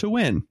up to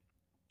win.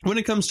 When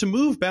it comes to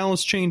move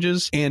balance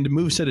changes and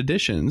moveset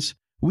additions,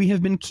 we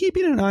have been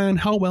keeping an eye on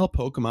how well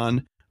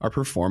Pokemon are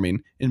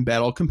performing in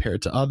battle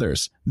compared to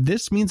others.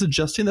 This means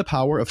adjusting the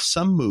power of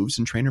some moves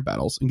in trainer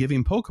battles and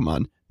giving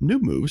Pokemon new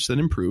moves that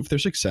improve their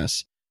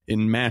success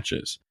in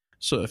matches.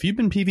 So if you've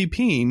been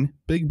PvPing,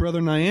 Big Brother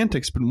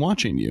Niantic's been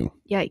watching you.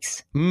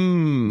 Yikes.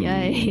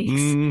 Yikes.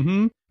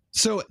 Mm-hmm.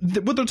 So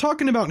what they're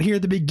talking about here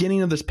at the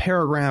beginning of this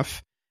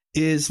paragraph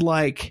is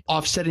like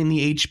offsetting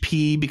the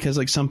HP, because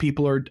like some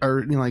people are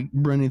like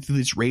running through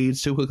these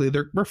raids too quickly.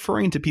 They're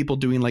referring to people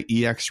doing like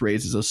EX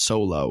raids as a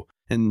solo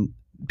and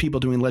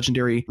people doing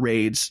legendary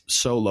raids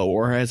solo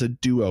or as a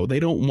duo. They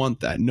don't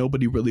want that.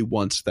 Nobody really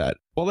wants that.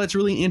 Well, that's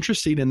really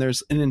interesting. And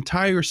there's an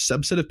entire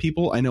subset of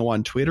people I know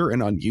on Twitter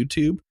and on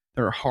YouTube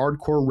that are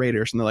hardcore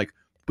raiders. And they're like,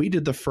 we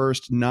did the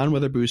first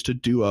non-weather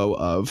boosted duo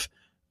of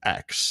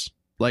X.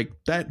 Like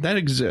that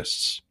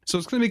exists. So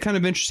it's going to be kind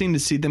of interesting to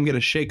see them get a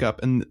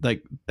shakeup and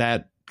like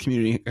that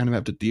community kind of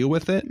have to deal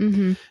with it.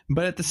 Mm-hmm.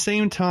 But at the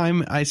same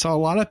time, I saw a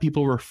lot of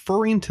people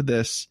referring to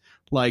this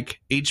like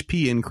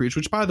HP increase,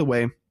 which, by the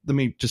way, let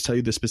me just tell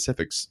you the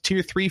specifics.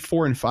 Tier 3,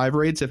 4, and 5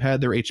 raids have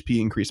had their HP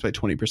increased by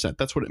 20%.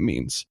 That's what it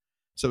means.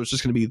 So it's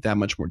just going to be that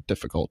much more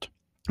difficult,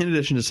 in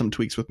addition to some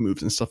tweaks with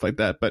moves and stuff like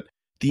that. But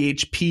the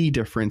HP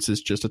difference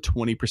is just a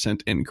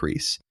 20%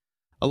 increase.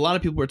 A lot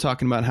of people are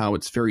talking about how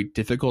it's very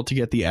difficult to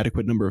get the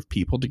adequate number of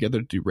people together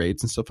to do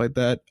raids and stuff like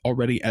that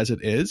already as it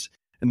is.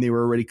 And they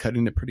were already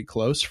cutting it pretty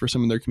close for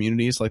some of their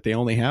communities. Like they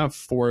only have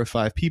 4 or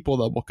 5 people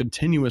that will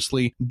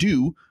continuously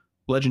do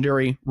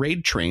legendary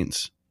raid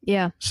trains.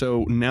 Yeah.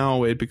 So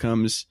now it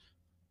becomes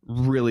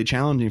really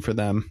challenging for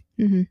them.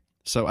 Mm-hmm.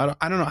 So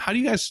I don't know. How do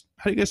you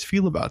guys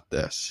feel about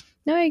this?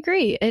 No, I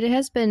agree. It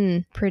has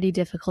been pretty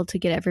difficult to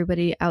get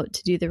everybody out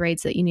to do the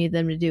raids that you need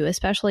them to do,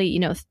 especially,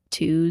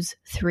 2s,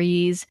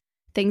 3s,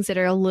 things that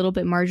are a little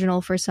bit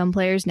marginal for some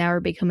players now are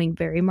becoming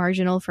very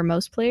marginal for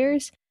most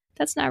players.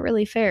 That's not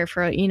really fair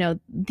for,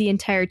 the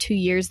entire 2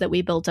 years that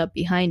we built up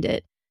behind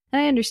it.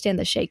 And I understand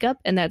the shakeup,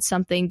 and that's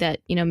something that,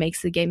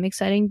 makes the game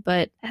exciting,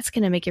 but that's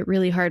going to make it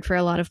really hard for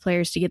a lot of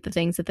players to get the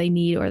things that they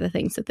need or the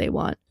things that they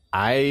want.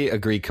 I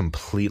agree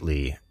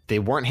completely. They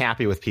weren't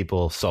happy with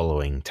people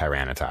soloing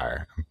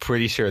Tyranitar. I'm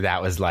pretty sure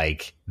that was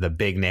like the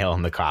big nail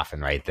in the coffin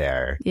right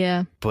there.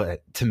 Yeah.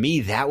 But to me,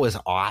 that was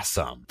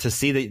awesome to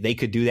see that they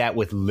could do that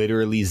with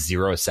literally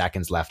 0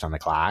 seconds left on the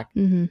clock.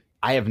 Mm-hmm.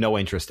 I have no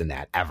interest in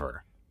that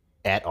ever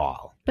at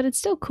all. But it's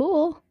still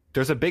cool.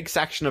 There's a big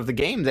section of the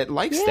game that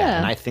likes that,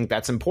 and I think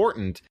that's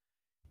important.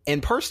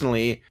 And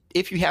personally,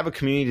 if you have a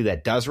community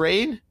that does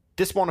raid,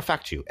 this won't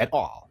affect you at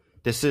all.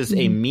 This is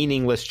a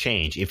meaningless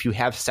change. If you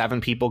have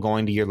 7 people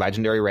going to your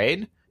legendary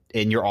raid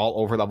and you're all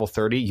over level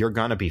 30, you're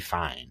going to be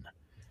fine.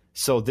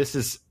 So this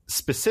is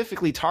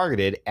specifically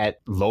targeted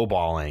at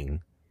lowballing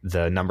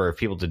the number of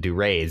people to do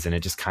raids, and it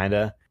just kind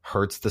of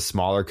hurts the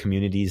smaller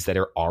communities that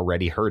are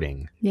already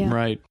hurting. Yeah.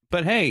 Right.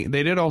 But hey,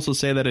 they did also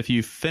say that if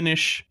you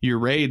finish your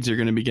raids, you're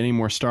going to be getting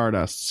more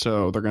Stardust.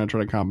 So they're going to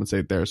try to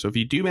compensate there. So if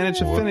you do manage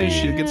to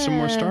finish, you get some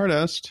more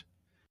Stardust.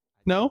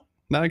 No?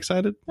 Not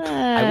excited?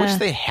 I wish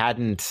they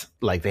hadn't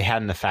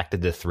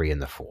affected the 3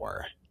 and the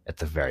 4 at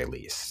the very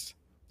least.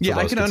 Yeah,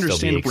 I can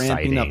understand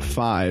ramping up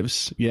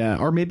 5s. Yeah,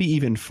 or maybe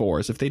even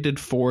 4s. If they did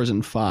 4s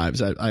and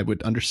 5s, I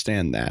would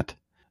understand that.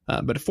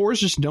 But 4s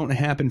just don't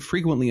happen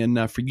frequently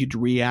enough for you to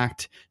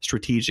react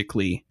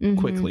strategically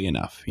quickly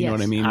enough. You know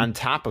what I mean? On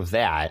top of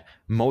that,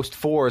 most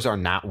 4s are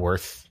not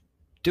worth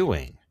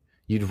doing.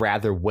 You'd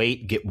rather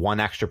wait, get 1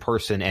 extra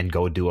person, and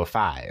go do a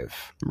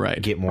 5.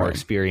 Right. Get more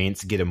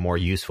experience, get a more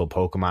useful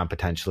Pokemon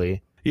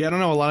potentially. Yeah, I don't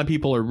know. A lot of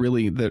people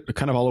are they're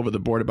kind of all over the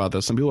board about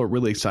this. Some people are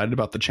really excited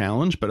about the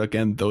challenge. But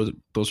again,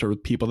 those are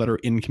people that are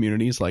in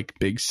communities like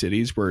big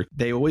cities where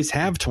they always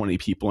have 20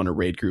 people in a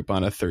raid group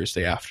on a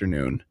Thursday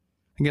afternoon.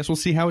 I guess we'll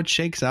see how it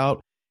shakes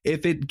out.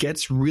 If it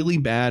gets really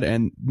bad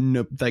and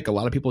like a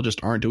lot of people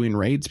just aren't doing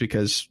raids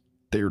because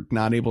they're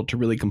not able to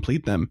really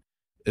complete them,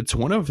 it's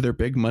one of their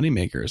big money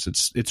makers.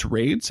 It's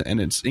raids and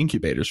it's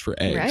incubators for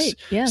eggs. Right.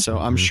 Yeah. So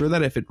I'm sure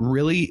that if it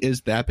really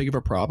is that big of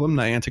a problem,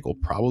 Niantic will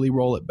probably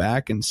roll it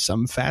back in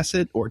some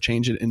facet or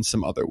change it in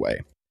some other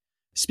way.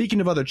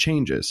 Speaking of other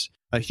changes,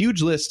 a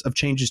huge list of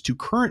changes to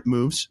current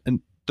moves,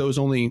 and those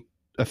only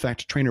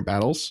affect trainer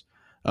battles.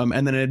 And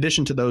then in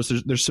addition to those,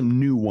 there's some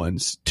new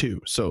ones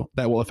too. So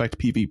that will affect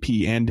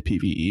PvP and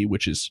PvE,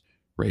 which is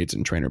raids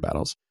and trainer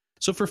battles.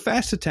 So for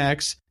fast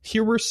attacks,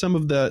 here were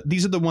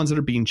these are the ones that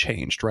are being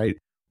changed, right?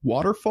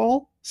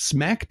 Waterfall,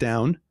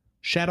 Smackdown,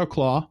 Shadow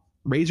Claw,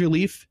 Razor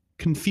Leaf,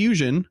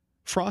 Confusion,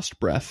 Frost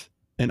Breath,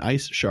 and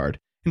Ice Shard.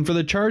 And for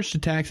the charged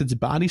attacks, it's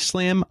Body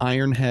Slam,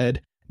 Iron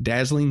Head,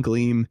 Dazzling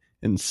Gleam,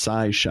 and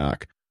Psy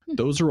Shock.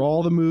 Those are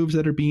all the moves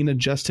that are being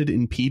adjusted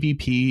in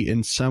PvP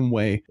in some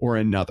way or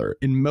another.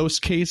 In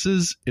most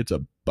cases, it's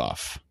a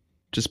buff.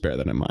 Just bear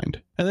that in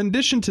mind. And in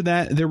addition to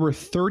that, there were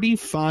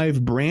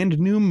 35 brand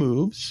new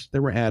moves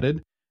that were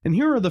added. And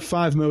here are the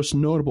 5 most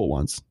notable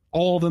ones.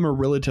 All of them are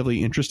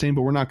relatively interesting,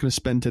 but we're not going to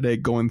spend today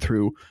going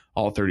through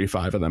all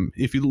 35 of them.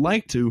 If you'd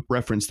like to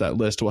reference that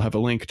list, we'll have a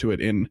link to it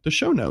in the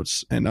show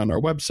notes and on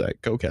our website,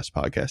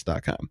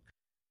 gocastpodcast.com.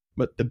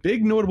 But the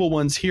big notable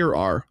ones here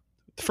are,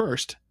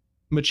 first,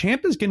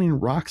 Machamp is getting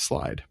Rock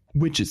Slide,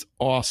 which is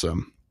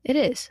awesome. It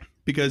is.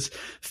 Because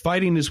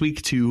fighting is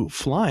weak to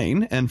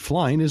flying, and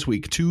flying is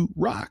weak to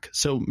rock.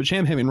 So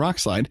Machamp having Rock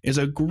Slide is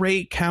a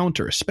great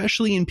counter,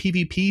 especially in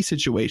PvP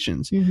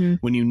situations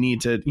when you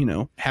need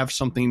to, have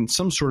some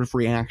sort of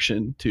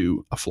reaction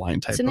to a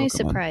flying type Pokemon. It's a nice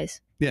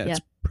surprise. Yeah,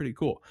 it's pretty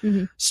cool.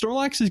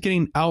 Snorlax is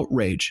getting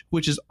Outrage,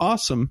 which is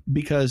awesome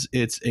because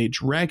it's a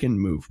dragon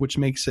move, which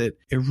makes it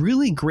a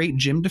really great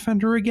gym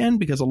defender again,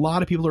 because a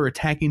lot of people are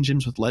attacking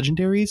gyms with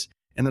legendaries,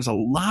 and there's a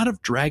lot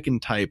of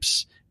dragon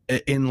types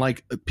in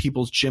like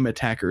people's gym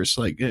attackers,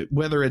 like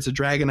whether it's a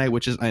Dragonite,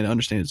 which is, I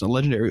understand it's a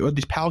legendary, or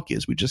these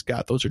Palkias we just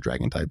got, those are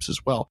dragon types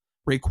as well.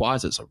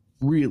 Rayquaza is a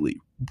really,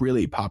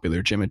 really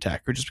popular gym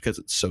attacker just because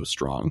it's so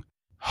strong.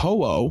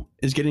 Ho-Oh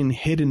is getting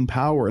Hidden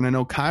Power, and I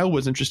know Kyle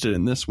was interested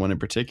in this one in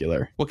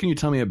particular. What can you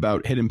tell me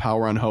about Hidden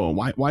Power on Ho-Oh?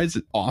 Why is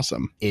it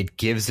awesome? It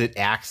gives it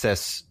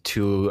access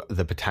to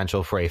the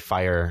potential for a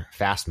fire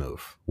fast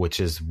move,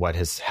 which is what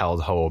has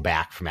held Ho-Oh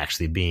back from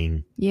actually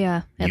being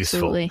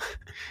absolutely. useful.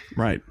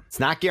 Right. It's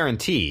not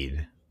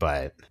guaranteed,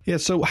 but... Yeah,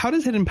 so how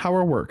does Hidden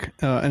Power work?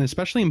 And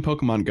especially in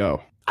Pokemon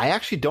Go? I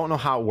actually don't know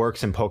how it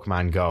works in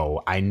Pokemon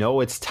Go. I know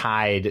it's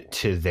tied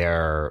to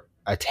their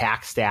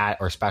attack stat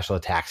or special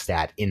attack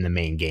stat in the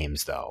main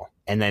games, though.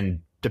 And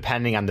then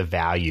depending on the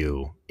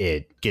value,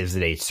 it gives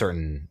it a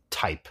certain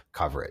type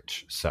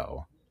coverage.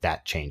 So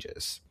that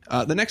changes.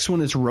 The next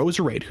one is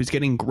Roserade, who's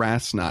getting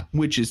Grass Knot,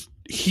 which is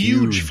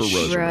huge for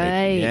Roserade.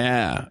 Right.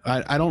 Yeah.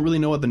 I don't really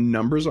know what the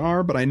numbers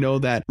are, but I know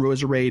that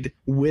Roserade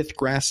with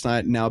Grass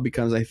Knot now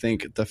becomes, I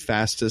think,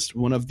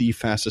 one of the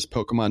fastest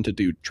Pokemon to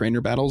do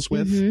trainer battles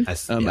with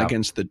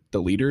against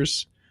the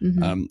leaders.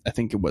 I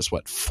think it was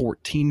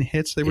 14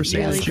 hits they were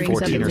saying, really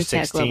 14 or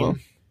 16.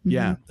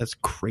 Yeah, that's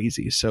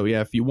crazy. So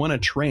yeah, if you want to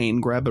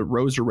train, grab a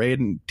Roserade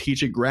and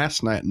teach it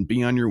Grass Knot and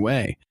be on your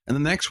way. And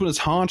the next one is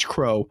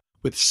Honchkrow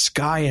with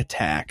Sky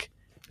Attack,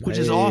 which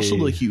is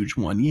also a huge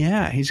one.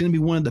 Yeah, he's going to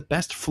be one of the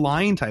best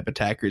flying type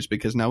attackers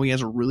because now he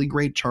has a really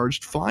great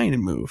charged flying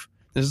move.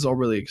 This is all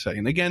really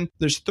exciting. Again,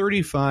 there's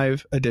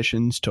 35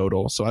 additions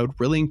total, so I would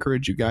really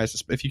encourage you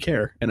guys, if you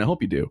care, and I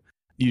hope you do,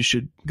 you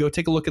should go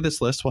take a look at this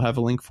list. We'll have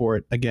a link for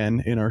it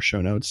again in our show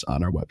notes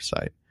on our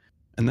website.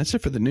 And that's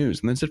it for the news.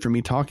 And that's it for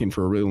me talking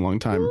for a really long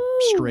time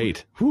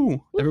straight.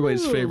 Woo,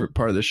 everybody's favorite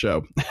part of the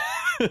show.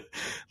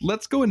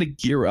 Let's go into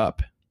Gear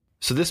Up.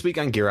 So this week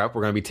on Gear Up,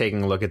 we're going to be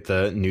taking a look at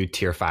the new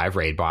Tier 5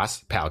 raid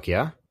boss,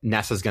 Palkia.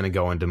 Nessa's going to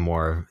go into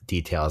more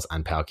details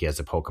on Palkia as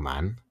a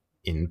Pokemon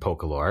in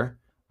Pokelore.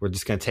 We're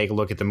just going to take a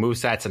look at the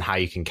movesets and how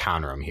you can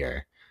counter them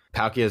here.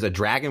 Palkia is a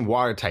Dragon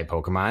Water type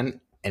Pokemon,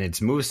 and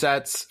its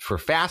movesets for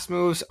fast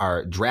moves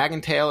are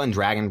Dragon Tail and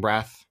Dragon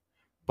Breath.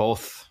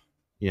 Both,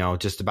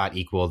 just about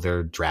equal.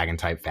 They're Dragon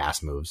type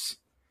fast moves.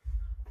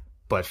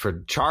 But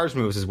for charge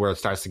moves is where it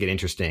starts to get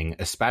interesting,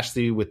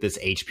 especially with this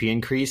HP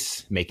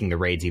increase, making the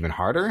raids even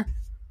harder.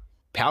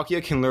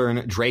 Palkia can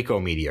learn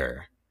Draco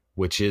Meteor,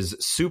 which is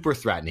super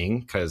threatening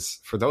because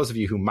for those of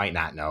you who might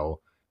not know,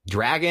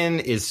 Dragon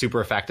is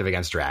super effective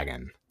against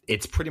Dragon.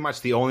 It's pretty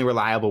much the only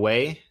reliable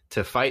way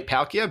to fight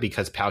Palkia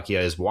because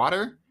Palkia is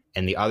water,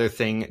 and the other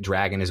thing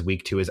Dragon is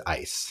weak to is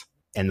ice.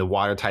 And the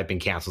water typing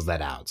cancels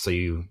that out. So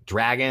you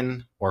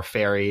Dragon or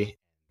Fairy.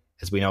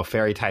 As we know,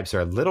 Fairy types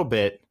are a little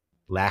bit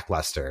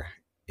lackluster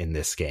in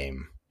this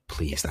game.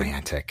 Please,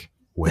 Niantic,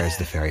 where's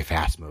the Fairy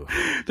fast move?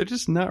 They're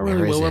just not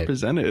really well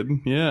represented.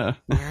 Yeah.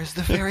 Where's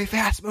the Fairy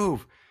fast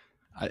move?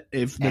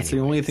 If that's the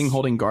only thing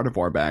holding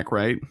Gardevoir back,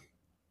 right?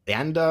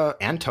 And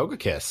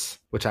Togekiss,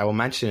 which I will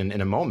mention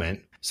in a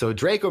moment. So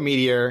Draco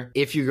Meteor,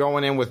 if you're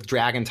going in with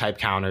Dragon type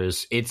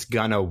counters, it's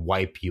gonna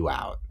wipe you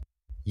out.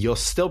 You'll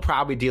still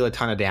probably deal a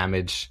ton of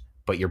damage,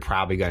 but you're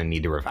probably going to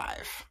need to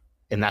revive.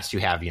 Unless you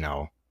have,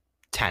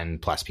 10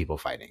 plus people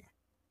fighting.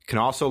 You can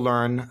also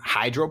learn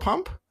Hydro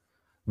Pump,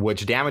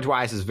 which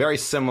damage-wise is very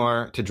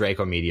similar to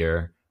Draco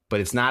Meteor, but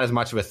it's not as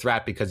much of a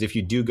threat because if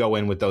you do go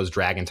in with those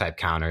dragon type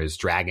counters,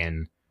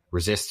 dragon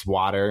resists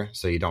water,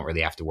 so you don't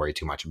really have to worry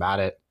too much about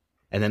it.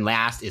 And then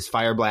last is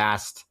Fire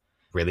Blast.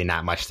 Really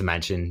not much to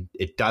mention.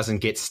 It doesn't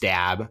get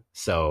stab,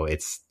 so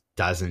it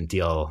doesn't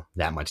deal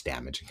that much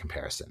damage in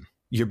comparison.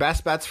 Your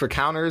best bets for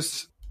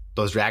counters,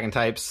 those dragon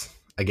types,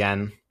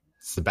 again,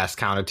 it's the best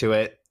counter to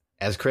it.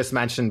 As Chris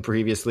mentioned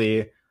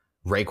previously,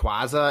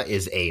 Rayquaza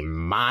is a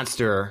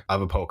monster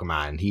of a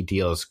Pokemon. He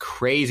deals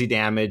crazy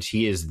damage.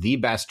 He is the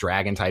best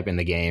dragon type in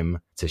the game.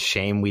 It's a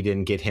shame we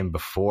didn't get him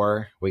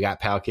before we got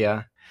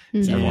Palkia.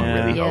 Everyone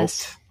really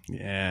hoped.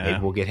 Yeah. Maybe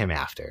we'll get him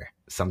after,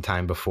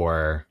 sometime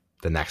before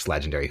the next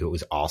legendary, who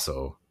was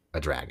also a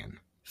dragon.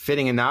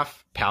 Fitting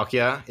enough,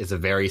 Palkia is a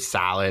very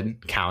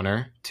solid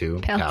counter to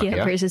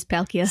Palkia versus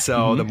Palkia.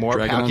 So the more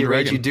Palkia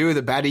raids you do,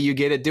 the better you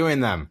get at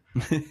doing them.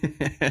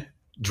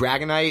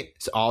 Dragonite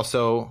is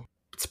also,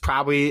 it's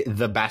probably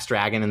the best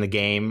dragon in the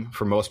game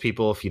for most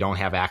people if you don't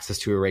have access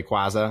to a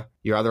Rayquaza.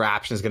 Your other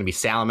option is going to be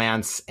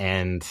Salamence,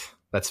 and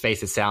let's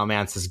face it,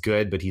 Salamence is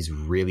good, but he's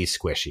really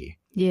squishy.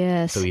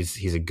 Yes. So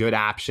he's a good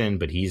option,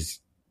 but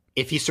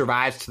if he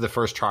survives to the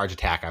first charge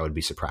attack, I would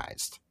be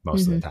surprised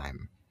most of the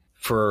time.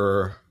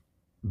 For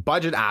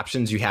budget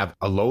options, you have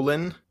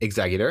Alolan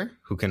Exeggutor,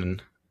 who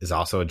is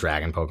also a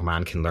dragon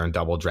Pokemon, can learn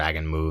double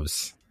dragon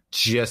moves.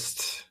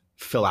 Just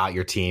fill out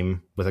your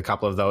team with a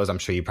couple of those. I'm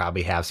sure you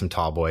probably have some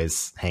tall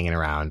boys hanging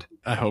around.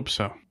 I hope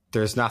so.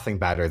 There's nothing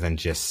better than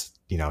just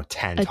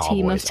 10 a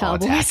tall boys all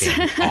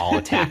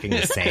attacking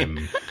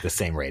the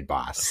same raid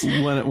boss.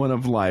 One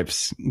of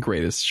life's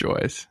greatest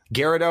joys.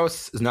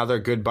 Gyarados is another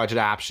good budget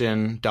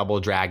option.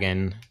 Double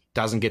dragon,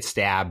 doesn't get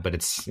stabbed, but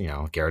it's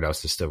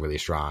Gyarados is still really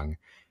strong.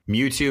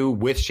 Mewtwo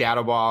with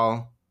Shadow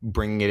Ball,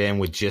 bringing it in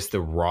with just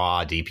the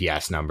raw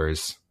DPS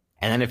numbers.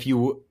 And then if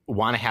you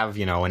want to have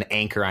an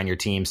anchor on your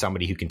team,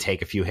 somebody who can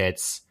take a few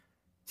hits,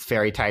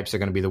 fairy types are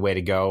going to be the way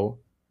to go.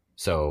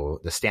 So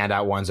the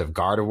standout ones of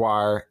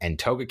Gardevoir and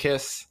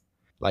Togekiss.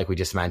 Like we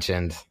just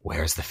mentioned,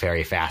 where's the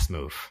fairy fast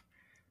move?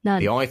 None.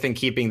 The only thing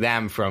keeping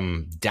them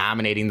from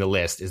dominating the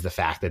list is the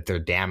fact that their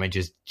damage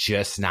is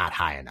just not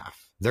high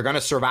enough. They're going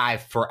to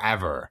survive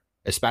forever,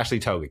 especially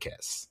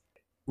Togekiss.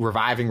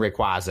 Reviving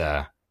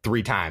Rayquaza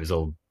 3 times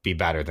will be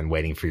better than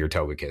waiting for your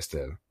Togekiss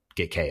to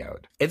get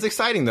KO'd. It's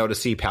exciting, though, to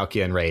see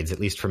Palkia in raids, at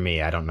least for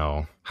me. I don't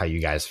know how you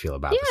guys feel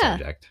about the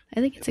subject. I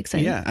think it's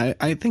exciting. Yeah,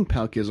 I think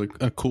Palkia is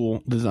a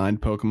cool designed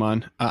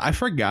Pokemon. I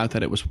forgot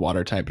that it was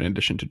water type in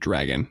addition to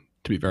dragon.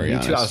 To be very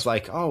honest. Too, I was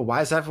like, oh,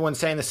 why is everyone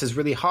saying this is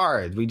really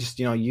hard? We just,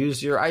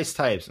 use your ice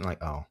types. I'm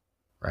like, oh,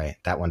 right.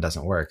 That one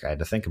doesn't work. I had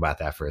to think about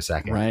that for a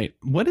second. Right.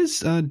 What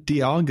is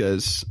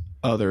Dialga's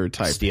other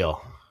type?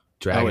 Steel.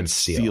 Dragon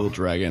Steel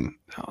Dragon.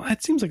 Oh,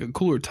 that seems like a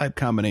cooler type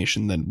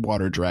combination than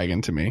Water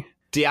Dragon to me.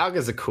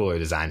 Dialga's a cooler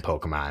design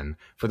Pokemon.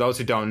 For those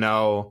who don't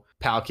know,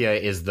 Palkia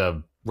is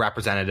the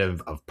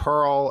representative of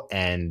Pearl,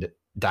 and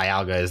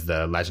Dialga is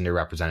the legendary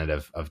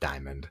representative of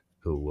Diamond,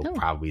 who we'll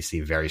probably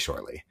see very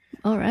shortly.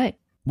 All right.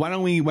 Why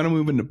don't we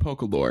move into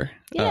Pokelore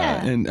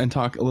and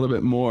talk a little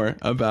bit more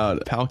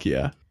about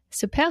Palkia?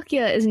 So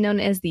Palkia is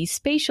known as the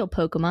spatial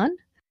Pokemon,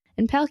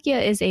 and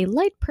Palkia is a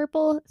light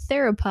purple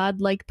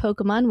theropod-like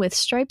Pokemon with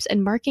stripes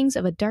and markings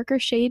of a darker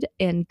shade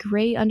and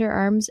gray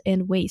underarms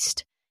and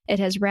waist. It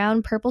has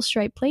round purple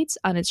stripe plates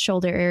on its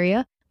shoulder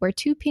area, where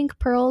 2 pink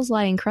pearls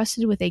lie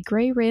encrusted with a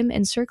gray rim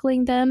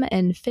encircling them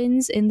and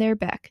fins in their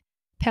back.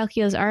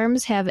 Palkia's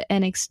arms have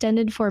an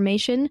extended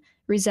formation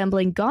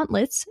resembling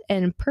gauntlets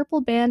and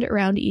purple band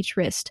around each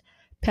wrist.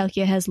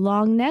 Palkia has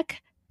long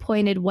neck,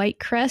 pointed white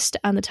crest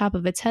on the top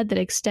of its head that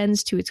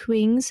extends to its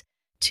wings,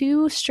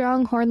 2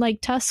 strong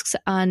horn-like tusks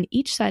on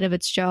each side of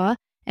its jaw,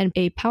 and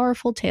a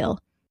powerful tail.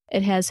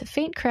 It has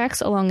faint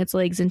cracks along its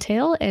legs and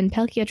tail, and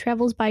Palkia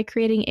travels by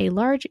creating a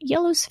large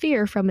yellow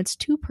sphere from its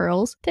 2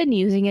 pearls, then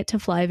using it to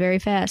fly very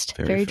fast.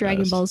 Very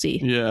Dragon Ball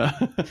Z. Yeah.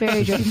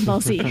 Very Dragon Ball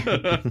Z.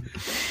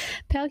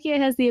 Palkia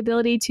has the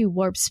ability to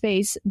warp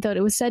space, though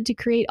it was said to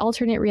create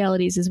alternate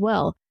realities as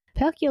well.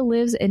 Palkia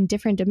lives in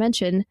different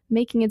dimension,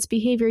 making its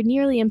behavior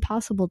nearly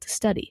impossible to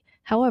study.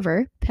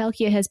 However,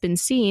 Palkia has been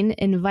seen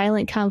in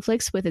violent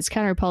conflicts with its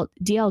counterpart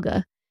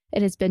Dialga.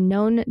 It has been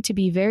known to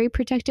be very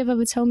protective of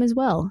its home as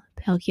well.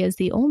 Palkia is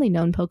the only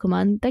known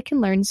Pokemon that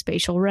can learn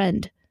Spatial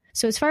Rend.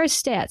 So as far as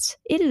stats,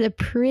 it is a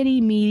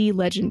pretty meaty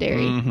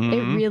legendary. Mm-hmm.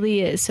 It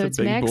really is. So its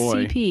max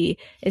CP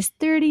is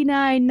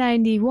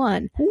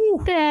 3991.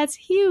 That's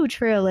huge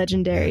for a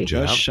legendary.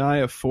 Just shy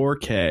of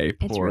 4K.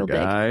 It's Poor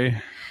guy.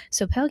 Big.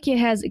 So Palkia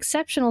has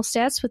exceptional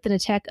stats with an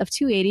attack of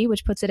 280,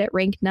 which puts it at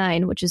rank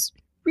 9, which is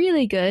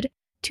really good.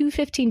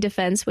 215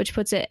 defense, which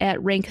puts it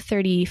at rank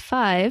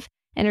 35.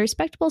 And a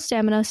respectable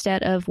stamina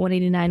stat of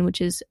 189,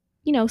 which is,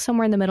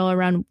 somewhere in the middle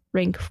around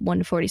rank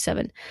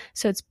 147.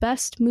 So its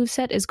best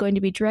moveset is going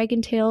to be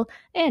Dragon Tail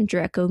and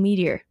Draco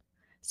Meteor.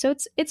 So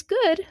it's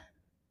good.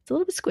 It's a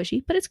little bit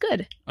squishy, but it's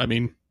good. I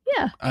mean,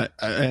 yeah.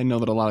 I know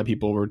that a lot of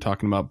people were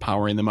talking about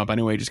powering them up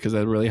anyway, just because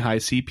of that really high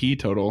CP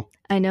total.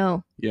 I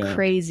know. Yeah.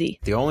 Crazy.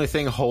 The only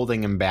thing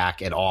holding him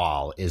back at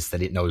all is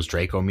that it knows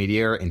Draco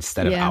Meteor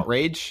instead of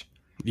Outrage.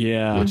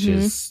 Yeah. Which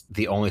is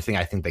the only thing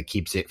I think that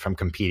keeps it from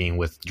competing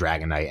with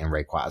Dragonite and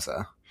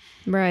Rayquaza.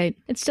 Right.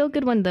 It's still a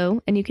good one,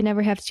 though, and you can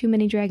never have too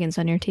many dragons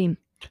on your team.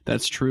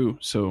 That's true.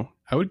 So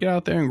I would get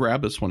out there and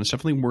grab this one. It's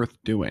definitely worth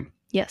doing.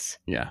 Yes.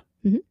 Yeah.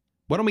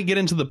 Why don't we get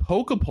into the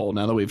Pokepoll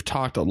now that we've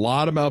talked a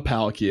lot about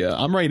Palkia?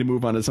 I'm ready to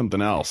move on to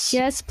something else.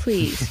 Yes,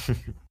 please.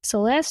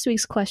 So last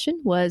week's question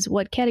was,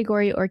 what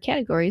category or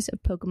categories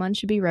of Pokemon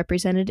should be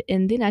represented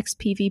in the next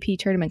PvP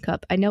Tournament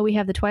Cup? I know we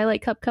have the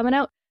Twilight Cup coming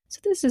out,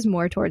 so this is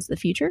more towards the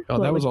future.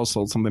 Oh, that was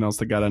also something else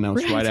that got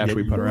announced right after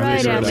we put our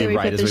right episode after out. we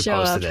put the show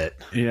up.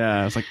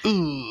 Yeah, I was like,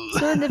 ooh.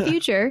 So in the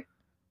future,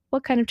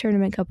 what kind of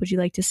Tournament Cup would you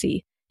like to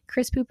see?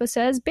 Chris Pupa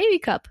says, Baby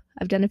Cup.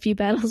 I've done a few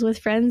battles with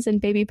friends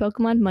and baby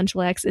Pokemon.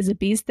 Munchlax is a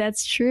beast.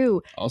 That's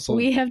true. Also,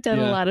 we have done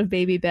a lot of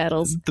baby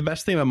battles. The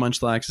best thing about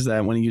Munchlax is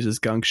that when he uses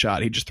Gunk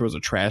Shot, he just throws a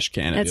trash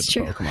can at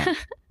the other Pokemon.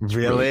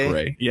 Really?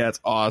 Great. Yeah, it's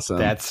awesome.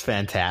 That's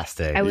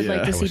fantastic. I would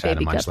like to see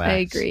Baby Cup. I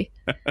agree.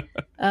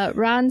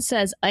 Ron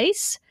says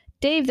Ice.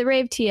 Dave the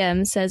Rave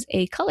TM says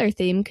a color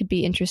theme could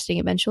be interesting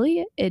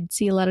eventually. It'd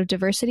see a lot of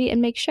diversity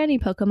and make shiny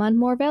Pokemon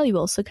more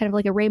valuable. So kind of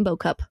like a Rainbow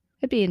Cup.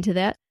 I'd be into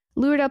that.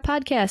 Lured Up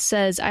Podcast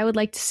says, I would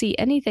like to see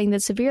anything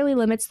that severely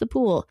limits the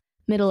pool.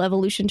 Middle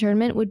Evolution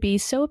Tournament would be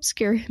so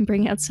obscure and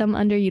bring out some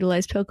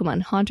underutilized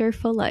Pokemon. Haunter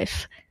for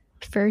life.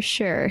 For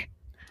sure.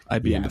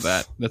 I'd be into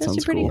that. That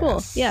sounds pretty cool.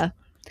 Yes. Yeah.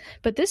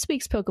 But this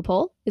week's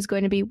Pokepoll is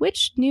going to be,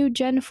 which new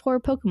Gen 4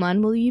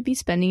 Pokemon will you be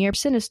spending your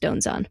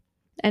Sinnoh-stones on?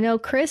 I know,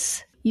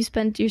 Chris, you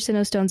spent your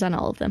Sinnoh-stones on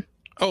all of them.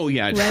 Oh,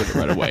 yeah, I just did it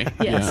right away.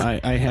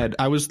 Yes. Yeah,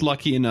 I was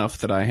lucky enough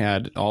that I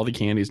had all the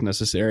candies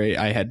necessary.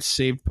 I had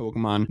saved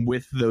Pokemon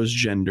with those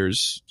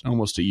genders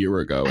almost a year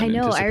ago. I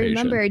know. I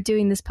remember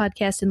doing this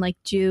podcast in like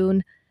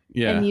June.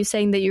 Yeah. And you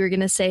saying that you were going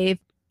to save,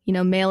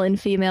 male and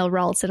female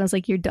Ralts. And I was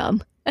like, you're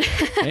dumb.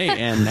 Hey,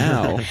 and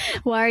now.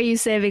 Why are you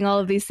saving all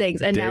of these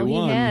things? And now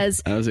he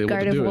has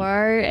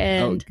Gardevoir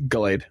and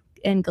Gallade.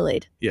 And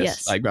Gallade.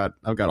 Yes. I've got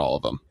all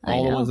of them.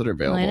 All the ones that are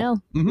available. I know.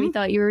 Mm-hmm. We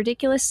thought you were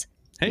ridiculous.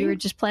 Hey, you were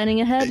just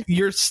planning ahead.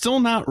 You're still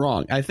not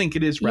wrong. I think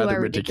it is rather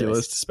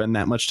ridiculous to spend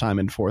that much time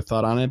and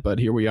forethought on it, but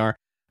here we are.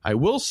 I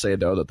will say,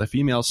 though, that the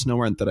female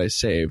Snorunt that I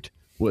saved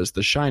was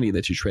the shiny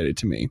that you traded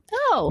to me.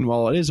 Oh. And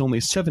while it is only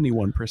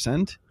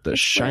 71%, the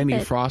shiny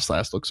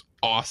Frostlass looks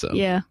awesome.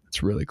 Yeah.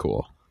 It's really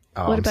cool.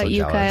 Oh, what about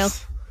you, Kyle?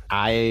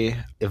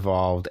 I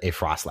evolved a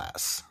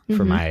Frostlass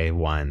for my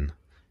one,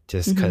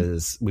 just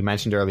because we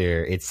mentioned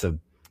earlier, it's a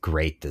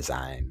great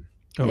design.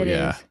 Oh, it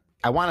is.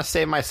 I want to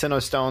save my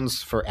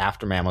Sinnoh-stones for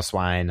after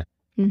Mamoswine,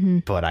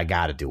 but I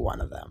got to do one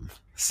of them.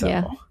 So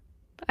yeah.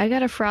 I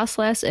got a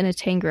Frostlass and a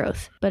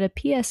Tangrowth, but a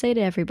PSA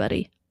to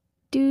everybody.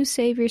 Do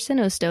save your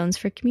Sinnoh-stones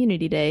for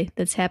Community Day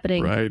that's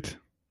happening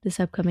this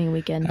upcoming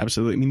weekend.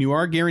 Absolutely. I mean, you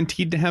are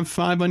guaranteed to have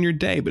 5 on your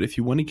day, but if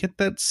you want to get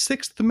that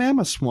 6th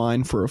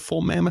Mamoswine for a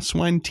full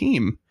Mamoswine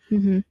team,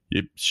 you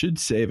should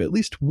save at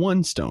least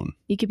 1 stone.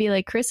 You could be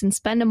like Chris and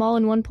spend them all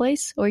in one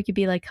place, or you could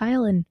be like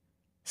Kyle and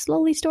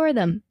slowly store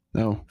them.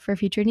 No. For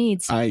future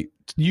needs. I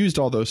used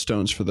all those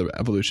stones for the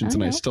evolutions,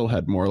 and I still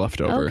had more left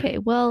over. Okay,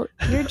 well,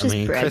 you're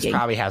just bragging. Chris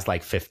probably has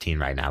like 15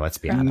 right now. Let's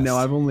be honest. No,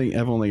 I've only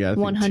got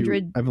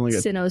 100. I've only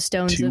got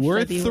Sinnoh-stones 2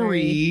 or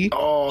 3.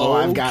 Oh,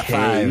 okay. I've got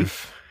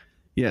 5.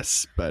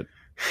 Yes, but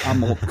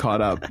I'm all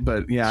caught up.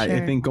 But yeah, sure.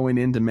 I think going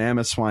into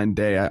Mamoswine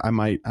Day, I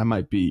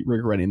might be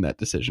regretting that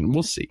decision.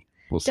 We'll see.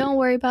 Don't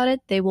worry about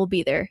it. They will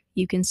be there.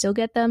 You can still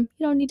get them.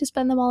 You don't need to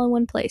spend them all in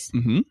one place.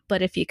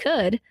 But if you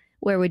could,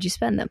 where would you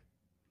spend them?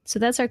 So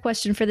that's our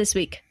question for this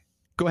week.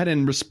 Go ahead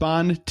and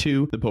respond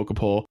to the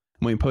Pokepoll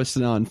when we post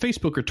it on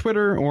Facebook or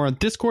Twitter or on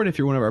Discord if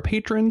you're one of our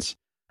patrons,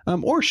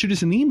 or shoot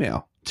us an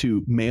email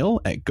to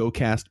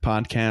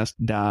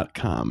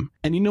mail@gocastpodcast.com.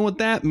 And you know what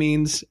that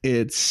means?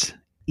 It's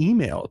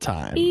email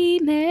time.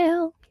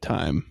 Email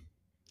time.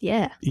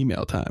 Yeah.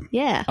 Email time.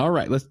 Yeah. All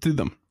right, let's do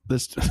them.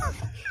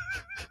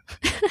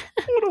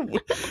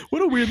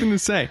 What a weird thing to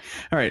say.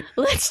 All right.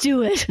 Let's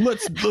do it.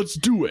 Let's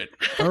do it.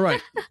 All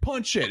right.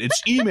 Punch it.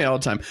 It's email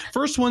time.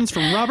 First one's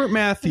from Robert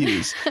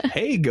Matthews.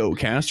 Hey,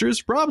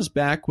 Go-Casters. Rob's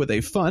back with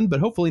a fun, but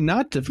hopefully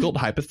not difficult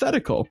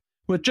hypothetical.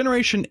 With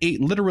Generation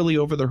 8 literally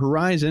over the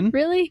horizon.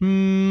 Really?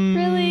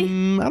 Really?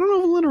 I don't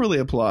know if literally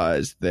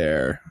applies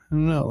there. I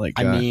don't know.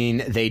 I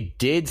mean, they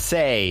did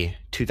say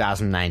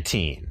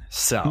 2019.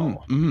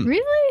 So.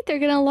 Really? They're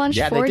going to launch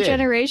 4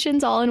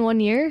 generations all in 1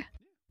 year?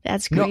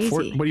 That's crazy.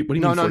 What do you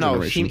mean? No.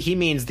 He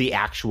means the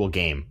actual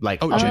game, like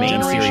the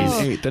main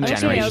series. The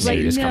Generation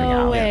 8 is coming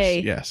out.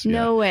 Yes.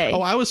 No way. Oh,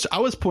 I was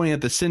pointing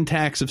at the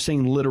syntax of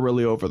saying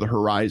literally over the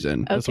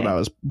horizon. That's what I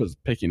was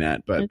picking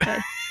at. But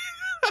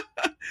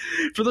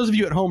for those of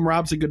you at home,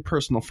 Rob's a good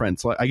personal friend,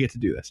 so I get to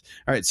do this.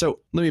 All right,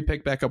 so let me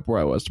pick back up where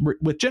I was.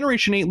 With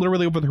Generation 8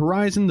 literally over the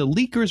horizon, the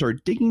leakers are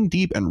digging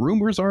deep and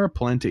rumors are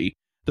aplenty.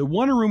 The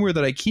one rumor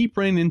that I keep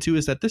running into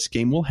is that this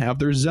game will have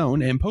their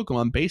zone and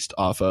Pokemon based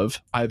off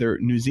of either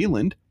New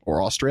Zealand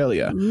or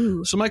Australia.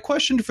 Ooh. So my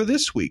question for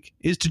this week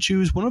is to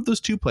choose one of those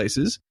 2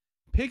 places,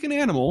 pick an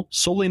animal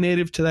solely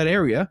native to that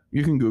area,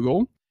 you can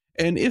Google,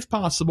 and if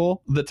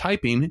possible, the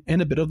typing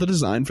and a bit of the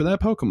design for that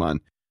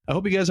Pokemon. I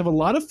hope you guys have a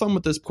lot of fun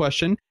with this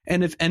question.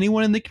 And if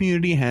anyone in the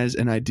community has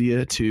an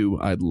idea too,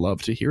 I'd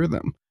love to hear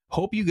them.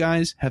 Hope you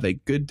guys have a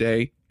good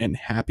day and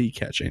happy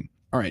catching.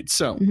 All right.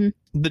 So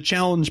the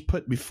challenge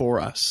put before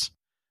us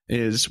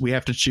is we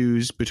have to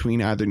choose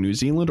between either New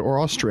Zealand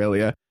or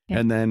Australia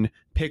and then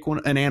pick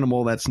an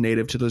animal that's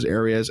native to those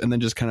areas and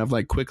then just kind of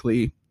like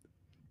quickly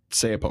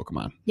say a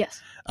Pokemon.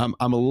 Yes. I'm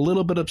a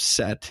little bit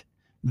upset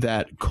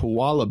that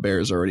koala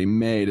bears already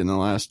made in the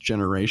last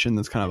generation.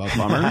 That's kind of a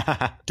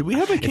bummer. Do we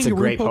have a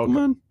kangaroo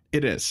Pokemon?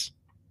 It is.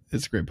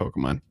 It's a great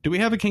Pokemon. Do we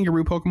have a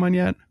kangaroo Pokemon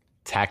yet?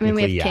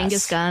 Technically, we have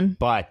Kangaskhan.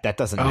 But that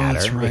doesn't matter.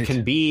 That's right.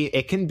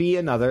 It can be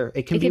another.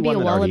 It can be one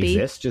that already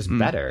exists, just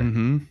better.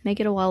 Make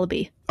it a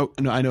wallaby. Oh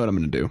no, I know what I'm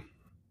going to do.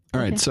 All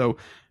right, so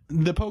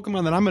the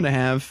Pokemon that I'm going to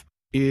have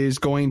is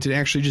going to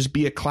actually just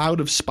be a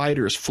cloud of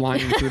spiders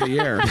flying through the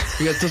air.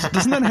 Because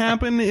doesn't that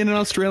happen in an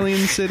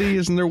Australian city?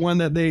 Isn't there one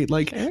that they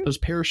like those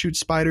parachute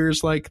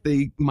spiders, like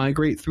they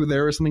migrate through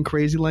there or something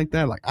crazy like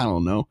that? Like, I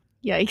don't know.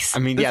 Yikes. I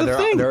mean,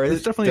 there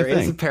is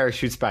definitely a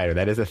parachute spider.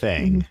 That is a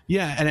thing.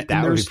 Yeah. And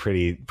that would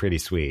be pretty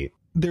sweet.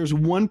 There's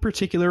one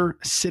particular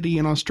city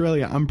in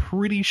Australia, I'm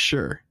pretty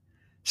sure.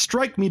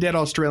 Strike me dead,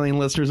 Australian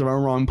listeners, if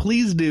I'm wrong.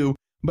 Please do.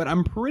 But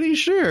I'm pretty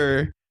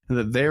sure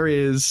that there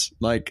is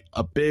like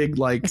a big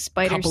like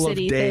a couple of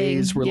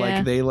days where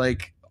like they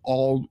like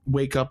all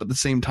wake up at the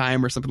same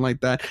time or something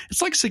like that.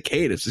 It's like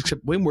cicadas,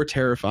 except way more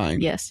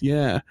terrifying. Yes.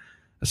 Yeah.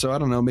 So I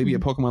don't know, maybe a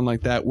Pokemon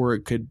like that where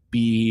it could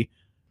be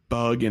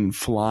bug and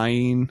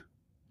flying.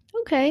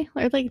 Okay.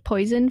 Or like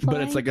poison flying.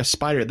 But it's like a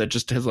spider that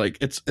just has like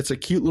it's a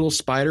cute little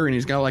spider and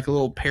he's got like a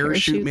little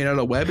parachute made out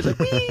of web. It's like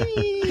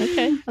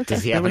okay.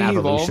 Does he have an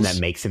evolution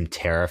that makes him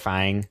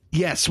terrifying?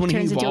 Yes, when he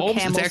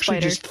evolves, it's actually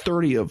just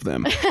 30 of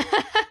them.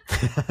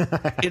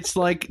 It's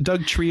like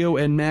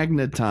Dugtrio and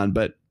Magneton,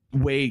 but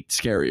way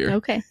scarier.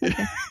 Okay.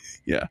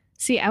 Yeah.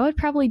 See, I would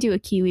probably do a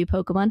Kiwi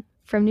Pokemon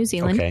from New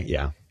Zealand. Okay,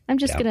 yeah. I'm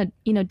just going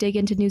to, dig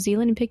into New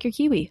Zealand and pick your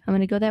Kiwi. I'm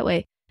going to go that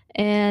way.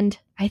 And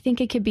I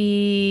think it could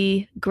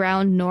be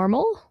ground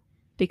normal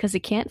because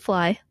it can't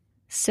fly.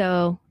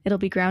 So it'll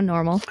be ground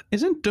normal.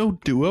 Isn't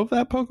Doduo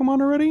that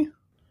Pokemon already?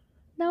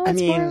 No,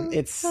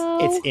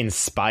 it's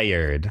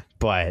inspired,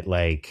 but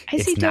like I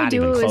see it's not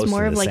even Doduo close is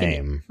more to of the like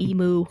same. an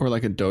emu. Or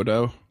like a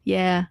Dodo.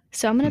 Yeah.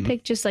 So I'm going to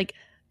pick just like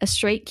a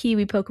straight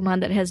Kiwi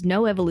Pokemon that has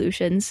no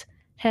evolutions,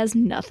 has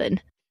nothing.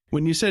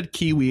 When you said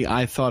kiwi,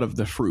 I thought of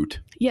the fruit.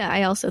 Yeah,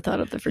 I also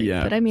thought of the fruit,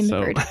 but I mean the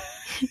bird.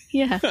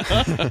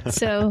 Yeah.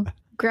 So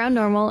ground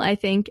normal, I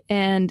think,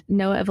 and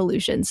no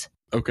evolutions.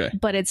 Okay.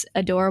 But it's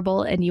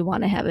adorable and you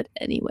want to have it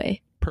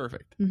anyway.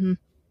 Perfect. Mm-hmm.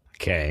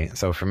 Okay.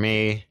 So for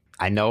me,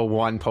 I know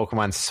one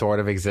Pokemon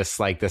sort of exists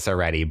like this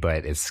already,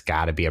 but it's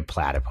got to be a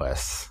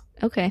platypus.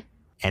 Okay.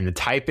 And the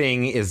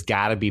typing is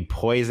got to be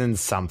poison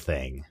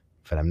something.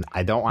 But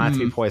I don't want it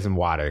to be poison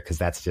water because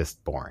that's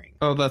just boring.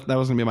 Oh, that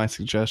was going to be my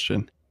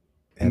suggestion.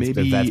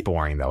 Maybe that's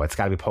boring though. It's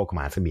got to be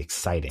Pokemon. It's gonna be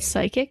exciting.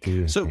 Psychic.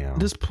 So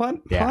this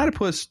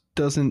platypus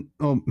doesn't.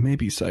 Oh,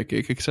 maybe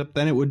psychic. Except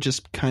then it would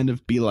just kind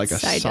of be like a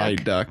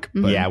side duck.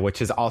 Mm-hmm. Yeah,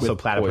 which is also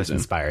platypus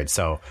inspired.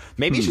 So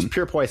maybe it's just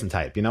pure poison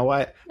type. You know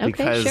what?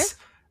 Because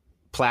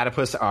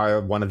platypus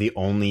are one of the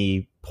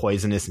only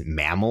poisonous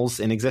mammals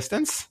in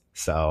existence.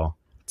 So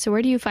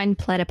where do you find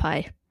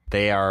platypi?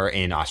 They are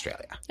in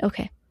Australia.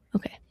 Okay.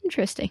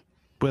 Interesting.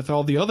 With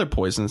all the other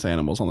poisonous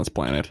animals on this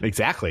planet.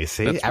 Exactly.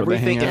 See, that's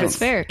everything. That's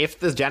fair. If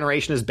the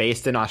generation is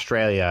based in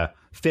Australia,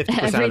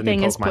 50% of the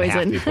new Pokemon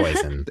have to be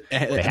poisoned.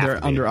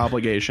 They're under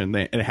obligation.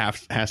 It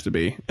has to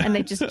be. And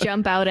they just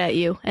jump out at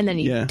you, and then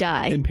you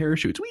die. In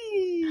parachutes.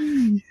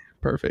 Whee!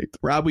 Perfect.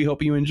 Rob, we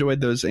hope you enjoyed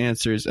those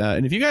answers.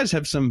 And if you guys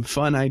have some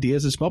fun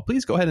ideas as well,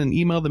 please go ahead and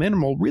email them in,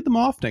 and we'll read them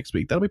off next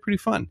week. That'll be pretty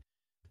fun.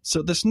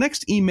 So this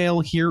next email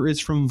here is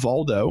from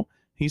Valdo.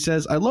 He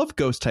says, I love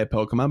ghost-type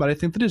Pokemon, but I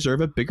think they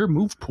deserve a bigger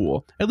move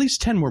pool. At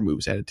least 10 more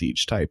moves added to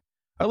each type.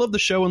 I love the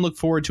show and look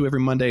forward to every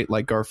Monday.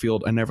 Like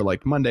Garfield, I never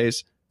liked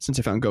Mondays. Since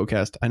I found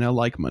GoCast, I now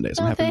like Mondays.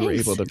 I'm happy we were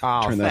able to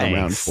turn that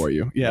around for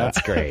you. Yeah,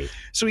 that's great.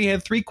 So he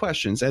had 3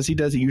 questions. As he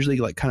does, he usually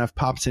like kind of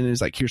pops in and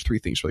is like, here's 3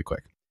 things really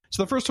quick.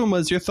 So the first one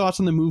was your thoughts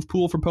on the move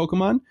pool for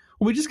Pokemon.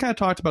 Well, we just kind of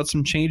talked about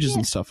some changes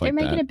and stuff like that.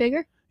 They're making it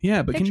bigger.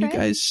 Yeah, but can you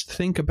guys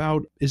think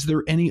about, is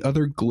there any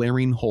other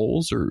glaring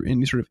holes or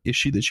any sort of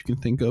issue that you can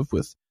think of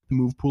with the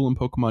move pool in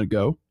Pokemon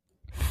Go?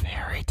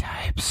 Fairy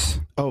types.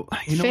 Oh,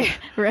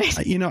 right.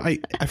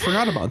 I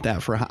forgot about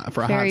that for a hot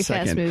second. Very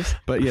fast moves.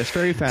 But yes,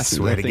 very fast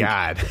moves. Swear to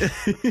God.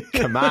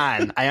 Come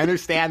on. I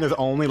understand there's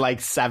only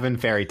like 7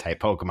 fairy type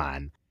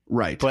Pokemon.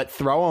 Right. But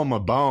throw them a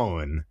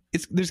bone.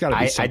 There's got to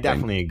be something. I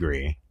definitely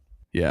agree.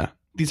 Yeah.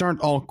 These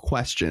aren't all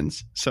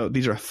questions, so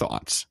these are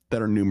thoughts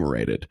that are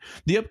enumerated.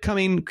 The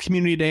upcoming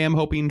Community Day, I'm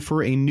hoping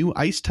for a new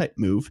Ice-type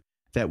move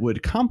that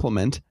would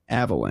complement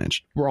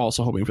Avalanche. We're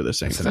also hoping for the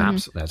same thing.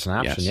 That's an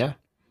option, yeah.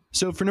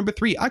 So for number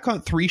 3, I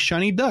caught 3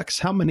 shiny ducks.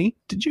 How many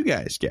did you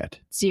guys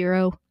get?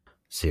 0.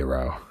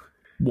 0.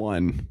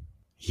 1.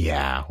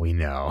 Yeah, we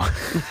know.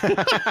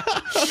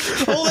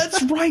 Oh,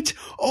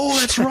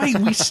 that's right.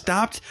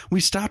 We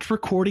stopped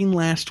recording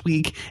last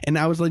week, and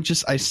I was like,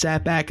 I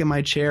sat back in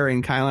my chair,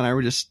 and Kyle and I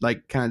were just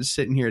like kind of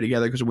sitting here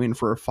together because we're waiting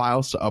for our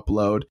files to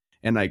upload.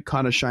 And I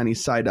caught a shiny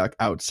Psyduck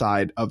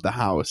outside of the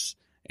house.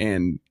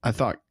 And I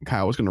thought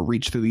Kyle was going to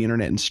reach through the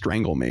internet and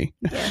strangle me.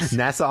 Yes.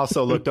 Ness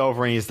also looked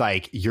over and he's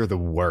like, "You're the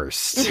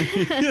worst."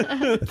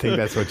 I think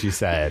that's what you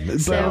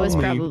said. So that was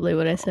probably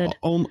what I said.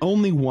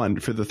 Only one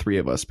for the three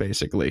of us,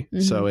 basically.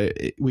 Mm-hmm. So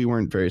we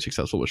weren't very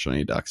successful with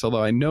shiny ducks.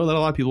 Although I know that a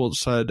lot of people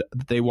said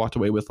that they walked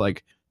away with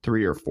like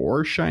 3 or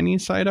 4 shiny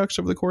Psyducks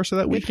over the course of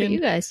that weekend. For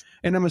you guys.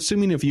 And I'm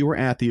assuming if you were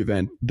at the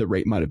event, the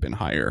rate might have been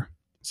higher.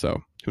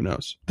 So who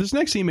knows? This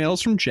next email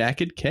is from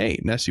Jacket K.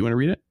 Ness, you want to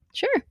read it?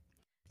 Sure.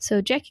 So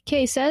Jackie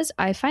K says,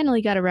 I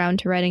finally got around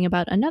to writing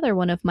about another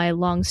one of my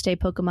long-stay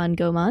Pokemon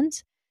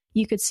Go-mons.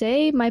 You could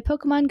say my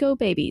Pokemon Go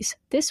babies.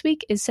 This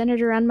week is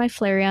centered around my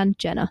Flareon,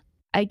 Jenna.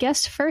 I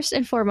guess first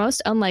and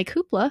foremost, unlike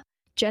Hoopla,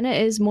 Jenna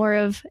is more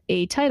of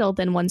a title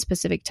than one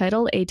specific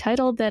title, a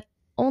title that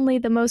only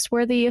the most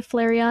worthy of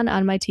Flareon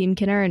on my team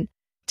can earn.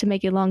 To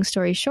make a long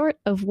story short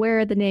of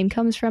where the name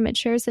comes from, it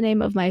shares the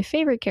name of my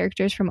favorite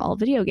characters from all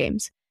video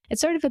games. It's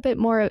sort of a bit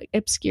more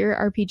obscure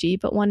RPG,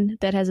 but one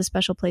that has a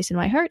special place in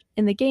my heart.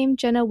 In the game,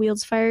 Jenna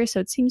wields fire, so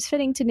it seems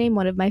fitting to name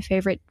one of my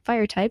favorite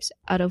fire types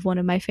out of one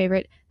of my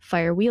favorite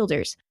fire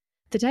wielders.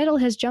 The title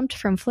has jumped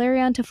from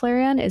Flareon to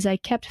Flareon as I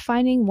kept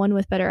finding one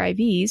with better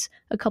IVs.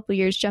 A couple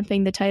years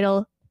jumping the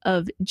title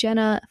of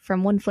Jenna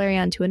from one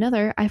Flareon to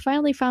another, I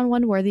finally found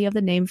one worthy of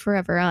the name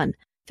forever on.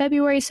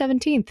 February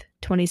 17th,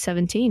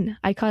 2017,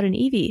 I caught an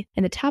Eevee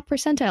in the top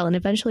percentile and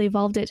eventually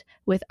evolved it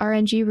with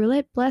RNG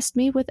Roulette blessed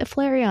me with a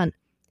Flareon.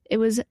 It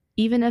was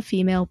even a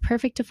female,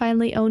 perfect to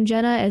finally own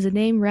Jenna as a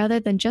name rather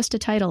than just a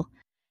title.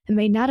 It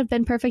may not have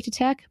been perfect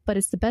attack, but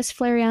it's the best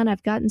Flareon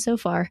I've gotten so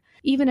far.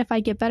 Even if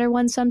I get better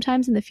ones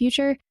sometimes in the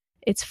future,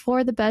 it's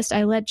for the best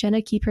I let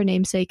Jenna keep her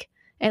namesake.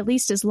 At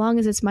least as long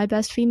as it's my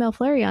best female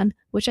Flareon,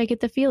 which I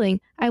get the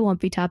feeling I won't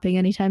be topping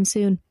anytime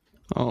soon.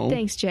 Oh,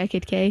 thanks,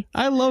 Jacket K.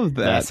 I love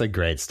that. That's a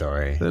great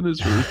story. That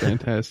is really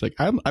fantastic.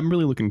 I'm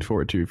really looking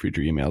forward to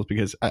future emails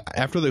because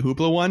after the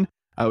Hoopla one,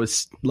 I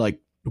was like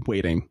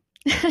waiting.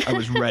 I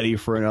was ready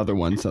for another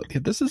one. So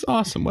this is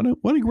awesome.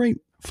 What a great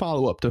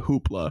follow-up to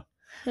Hoopla.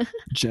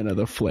 Jenna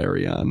the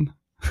Flareon.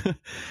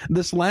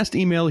 This last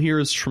email here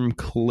is from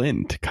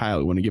Clint. Kyle,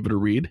 you want to give it a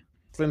read?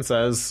 Clint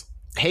says,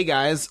 "Hey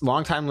guys,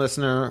 longtime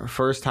listener,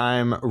 first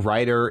time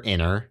writer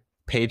inner,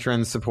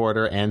 patron,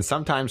 supporter, and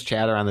sometimes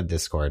chatter on the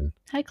Discord.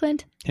 Hi,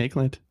 Clint. Hey,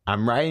 Clint.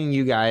 I'm writing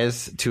you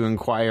guys to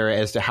inquire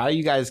as to how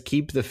you guys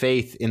keep the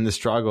faith in the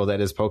struggle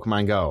that is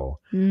Pokemon Go.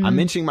 I'm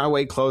inching my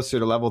way closer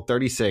to level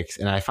 36,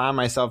 and I find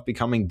myself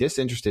becoming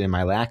disinterested in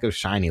my lack of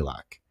shiny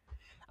luck.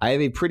 I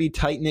have a pretty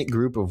tight-knit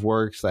group of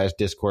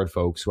work/Discord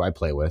folks who I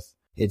play with.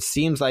 It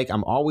seems like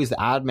I'm always the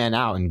odd man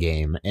out in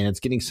game, and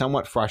it's getting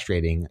somewhat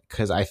frustrating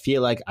because I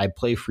feel like I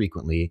play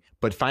frequently,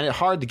 but find it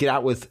hard to get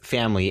out with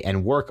family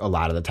and work a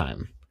lot of the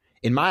time.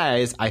 In my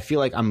eyes, I feel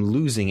like I'm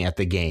losing at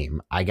the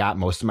game I got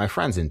most of my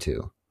friends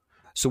into.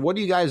 So what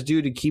do you guys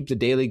do to keep the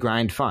daily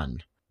grind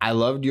fun? I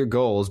loved your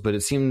goals, but it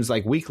seems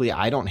like weekly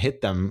I don't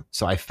hit them,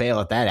 so I fail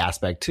at that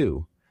aspect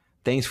too.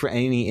 Thanks for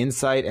any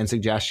insight and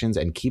suggestions,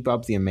 and keep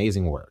up the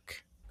amazing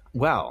work."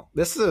 Well,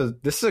 this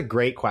is a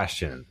great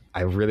question.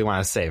 I really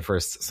want to say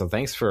first, so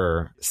thanks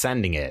for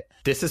sending it.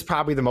 This is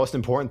probably the most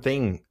important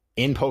thing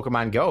in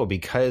Pokemon Go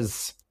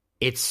because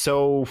it's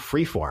so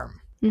freeform.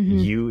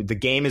 Mm-hmm. The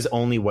game is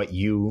only what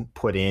you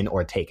put in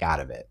or take out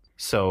of it.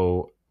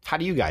 So how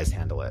do you guys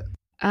handle it?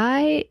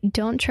 I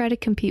don't try to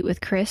compete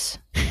with Chris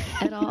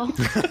at all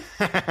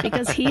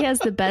because he has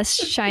the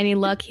best shiny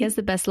luck. He has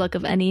the best luck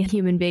of any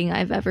human being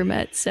I've ever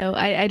met. So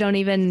I don't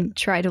even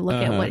try to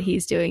look at what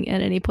he's doing at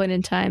any point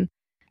in time.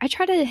 I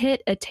try to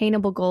hit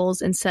attainable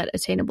goals and set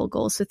attainable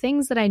goals. So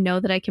things that I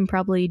know that I can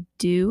probably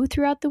do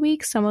throughout the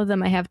week. Some of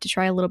them I have to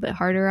try a little bit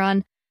harder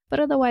on, but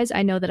otherwise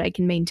I know that I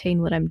can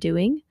maintain what I'm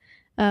doing.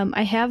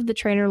 I have the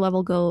trainer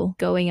level goal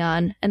going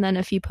on, and then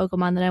a few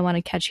Pokemon that I want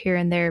to catch here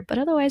and there, but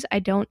otherwise I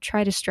don't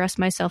try to stress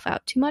myself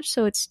out too much,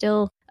 so it's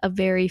still a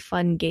very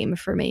fun game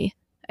for me,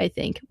 I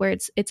think, where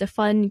it's a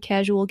fun,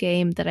 casual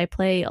game that I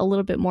play a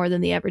little bit more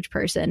than the average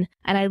person,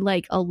 and I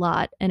like a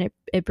lot, and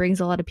it brings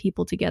a lot of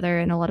people together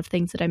and a lot of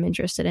things that I'm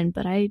interested in,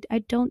 but I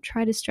don't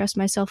try to stress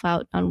myself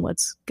out on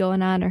what's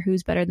going on or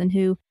who's better than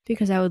who,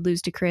 because I would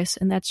lose to Chris,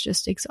 and that's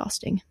just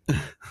exhausting.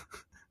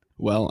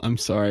 Well, I'm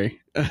sorry.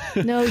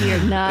 No,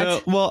 you're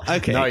not. Well,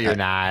 okay. No, you're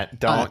not.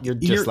 Don't. You're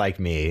just like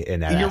me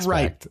in that aspect. You're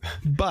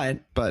right.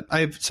 But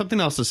I have something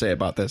else to say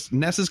about this.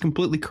 Ness is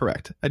completely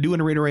correct. I do want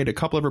to reiterate a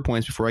couple of her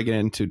points before I get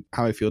into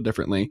how I feel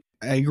differently.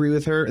 I agree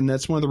with her, and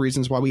that's one of the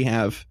reasons why we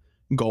have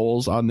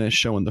goals on this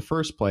show in the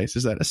first place,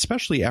 is that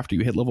especially after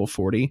you hit level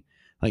 40,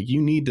 like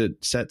you need to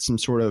set some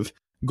sort of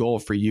goal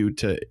for you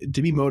to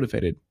be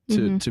motivated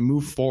to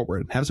move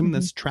forward, have something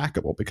that's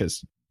trackable,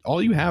 because all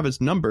you have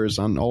is numbers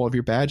on all of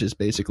your badges,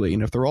 basically.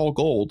 And if they're all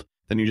gold,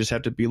 then you just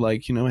have to be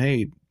like,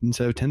 hey,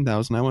 instead of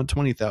 10,000, I want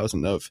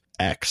 20,000 of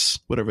X,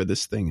 whatever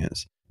this thing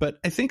is. But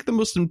I think the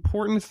most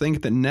important thing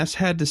that Ness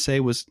had to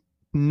say was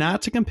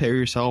not to compare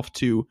yourself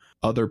to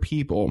other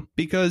people,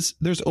 because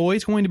there's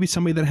always going to be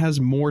somebody that has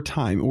more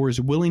time or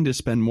is willing to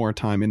spend more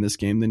time in this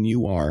game than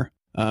you are.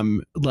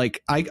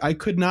 Like I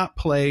could not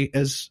play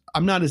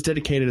I'm not as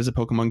dedicated as a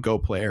Pokemon Go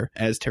player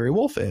as Terry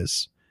Wolf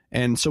is.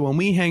 And so when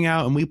we hang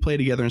out and we play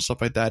together and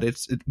stuff like that,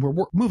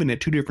 we're moving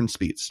at two different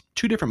speeds,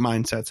 two different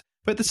mindsets.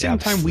 But at the same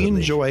time, we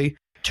enjoy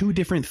two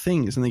different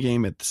things in the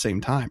game at the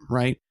same time,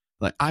 right?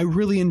 Like I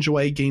really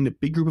enjoy getting a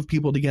big group of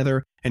people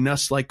together and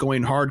us like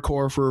going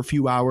hardcore for a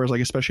few hours,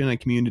 like especially in a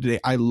community day.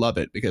 I love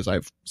it because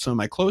I've some of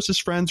my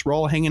closest friends. We're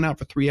all hanging out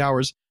for 3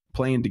 hours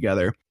playing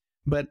together.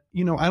 But,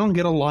 you know, I don't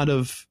get a lot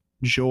of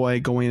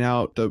joy going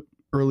out the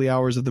early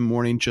hours of the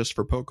morning just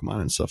for Pokemon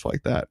and stuff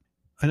like that.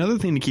 Another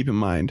thing to keep in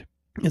mind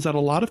is that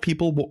a lot of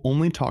people will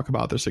only talk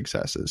about their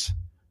successes.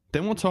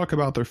 Then we'll talk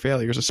about their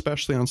failures,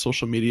 especially on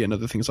social media and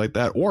other things like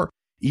that, or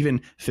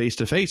even face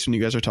to face when you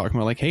guys are talking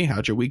about like, hey,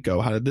 how'd your week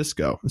go? How did this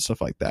go? And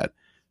stuff like that.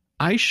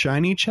 I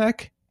shiny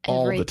check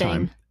all the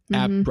time.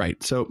 Mm-hmm.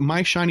 Right. So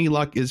my shiny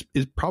luck is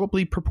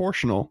probably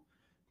proportional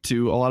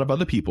to a lot of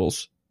other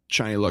people's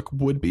shiny luck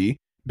would be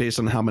based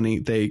on how many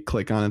they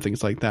click on and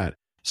things like that.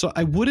 So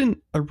I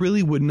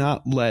really would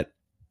not let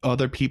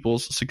other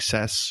people's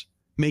success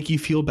make you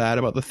feel bad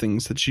about the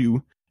things that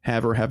you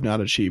have or have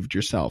not achieved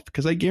yourself.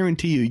 Because I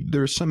guarantee you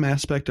there's some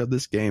aspect of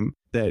this game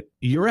that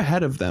you're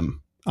ahead of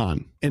them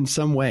on in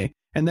some way.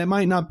 And that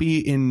might not be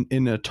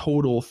in a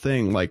total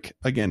thing. Like,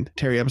 again,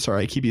 Terry, I'm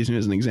sorry, I keep using it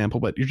as an example,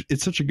 but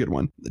it's such a good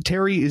one.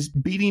 Terry is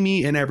beating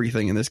me in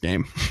everything in this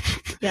game.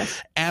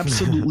 Yes.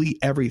 Absolutely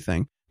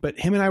everything. But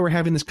him and I were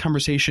having this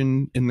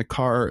conversation in the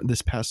car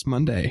this past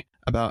Monday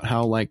about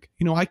how, like,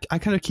 you know, I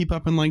kind of keep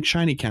up in like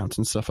shiny counts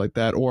and stuff like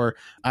that, or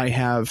I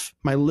have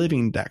my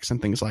living decks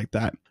and things like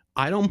that.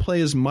 I don't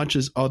play as much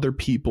as other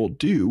people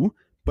do,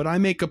 but I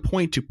make a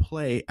point to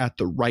play at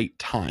the right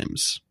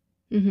times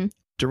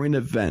during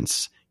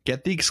events,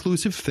 get the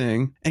exclusive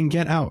thing and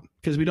get out,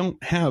 because we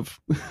don't have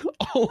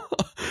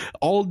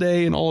all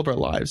day in all of our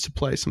lives to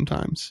play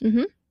sometimes.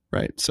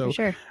 Right. So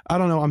sure. I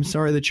don't know. I'm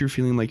sorry that you're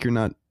feeling like you're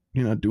not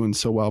doing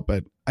so well,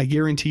 but I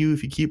guarantee you,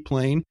 if you keep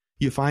playing,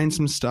 you find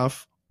some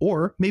stuff,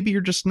 or maybe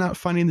you're just not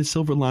finding the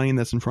silver lining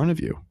that's in front of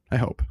you. I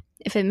hope.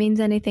 If it means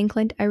anything,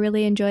 Clint, I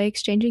really enjoy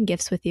exchanging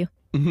gifts with you.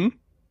 And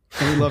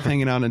we love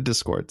hanging out in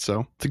Discord,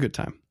 so it's a good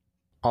time.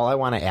 All I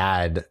want to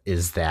add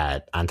is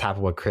that on top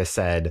of what Chris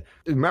said,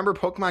 remember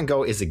Pokemon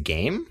Go is a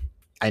game.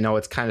 I know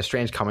it's kind of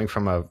strange coming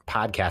from a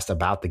podcast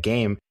about the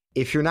game.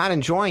 If you're not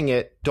enjoying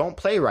it, don't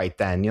play right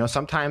then. You know,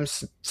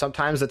 sometimes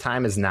the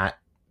time is not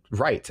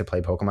right to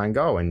play Pokemon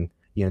Go, and,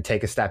 you know,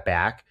 take a step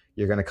back.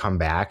 You're going to come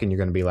back and you're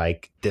going to be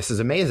like, this is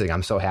amazing.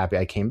 I'm so happy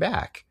I came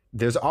back.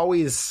 You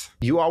always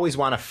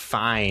want to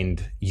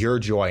find your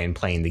joy in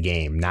playing the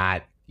game,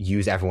 not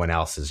use everyone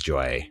else's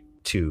joy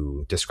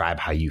to describe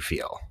how you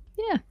feel.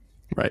 Yeah.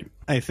 Right.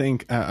 I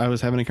think I was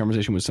having a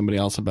conversation with somebody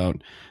else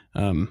about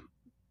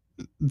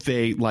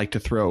they like to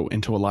throw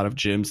into a lot of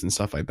gyms and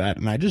stuff like that.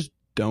 And I just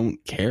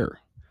don't care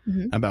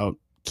about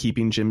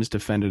keeping gyms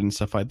defended and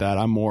stuff like that.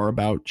 I'm more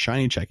about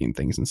shiny checking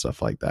things and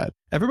stuff like that.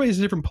 Everybody's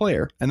a different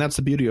player. And that's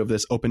the beauty of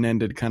this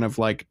open-ended kind of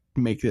like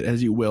make it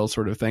as you will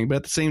sort of thing. But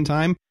at the same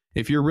time,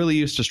 if you're really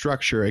used to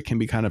structure, it can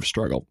be kind of a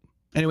struggle.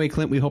 Anyway,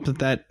 Clint, we hope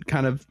that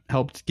kind of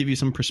helped give you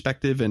some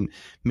perspective, and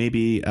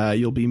maybe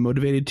you'll be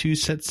motivated to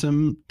set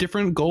some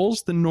different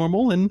goals than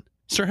normal and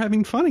start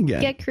having fun again.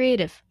 Get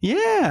creative.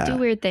 Yeah. Do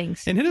weird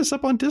things. And hit us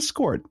up on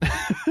Discord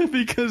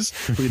because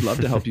we'd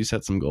love to help you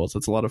set some goals.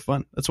 It's a lot of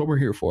fun. That's what we're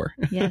here for.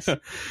 Yes.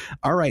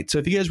 All right. So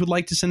if you guys would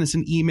like to send us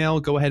an email,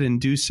 go ahead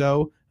and do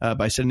so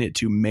by sending it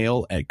to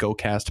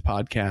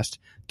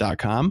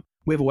mail@gocastpodcast.com.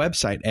 We have a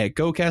website at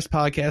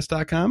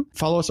gocastpodcast.com.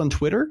 Follow us on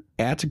Twitter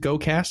at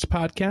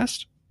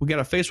gocastpodcast. We got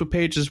a Facebook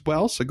page as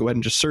well, so go ahead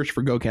and just search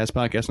for GoCast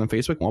Podcast on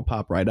Facebook, and we'll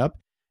pop right up.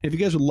 If you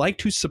guys would like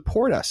to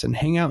support us and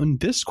hang out in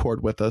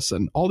Discord with us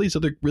and all these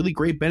other really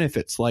great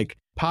benefits like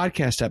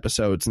podcast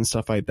episodes and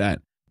stuff like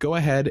that, go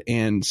ahead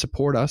and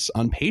support us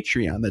on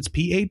Patreon. That's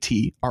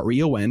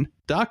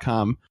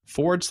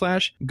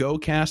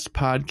patreon.com/GoCast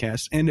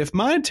Podcast. And if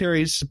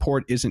monetary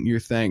support isn't your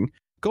thing,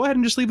 go ahead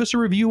and just leave us a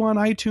review on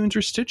iTunes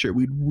or Stitcher.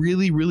 We'd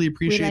really, really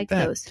appreciate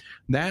that. Those.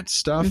 That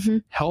stuff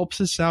helps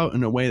us out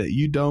in a way that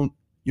you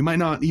might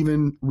not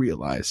even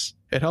realize.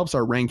 It helps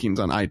our rankings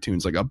on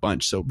iTunes like a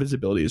bunch. So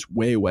visibility is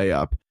way, way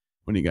up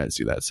when you guys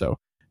do that. So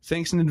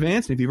thanks in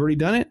advance. And if you've already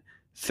done it,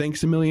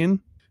 thanks a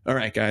million. All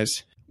right,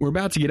 guys, we're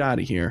about to get out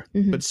of here.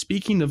 But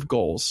speaking of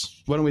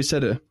goals, why don't we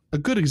set a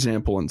good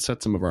example and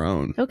set some of our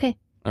own? Okay.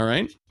 All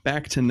right.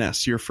 Back to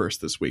Ness. You're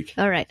first this week.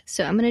 All right.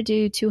 So I'm going to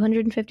do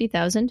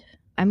 250,000.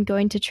 I'm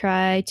going to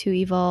try to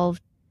evolve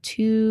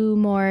 2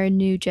 more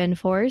new Gen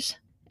 4s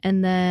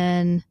and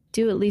then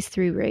do at least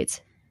 3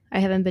 raids. I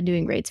haven't been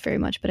doing raids very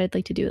much, but I'd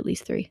like to do at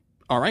least 3.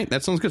 All right,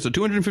 that sounds good. So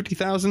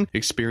 250,000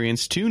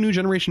 experience, 2 new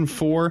Generation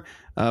 4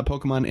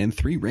 Pokemon, and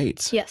 3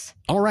 raids. Yes.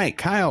 All right,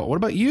 Kyle, what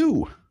about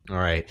you? All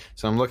right,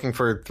 so I'm looking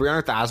for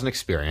 300,000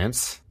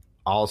 experience.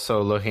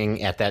 Also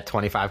looking at that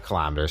 25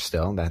 kilometers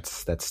still.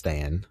 That's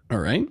staying. All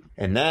right.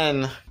 And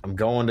then I'm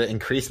going to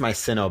increase my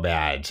Sinnoh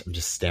badge. I'm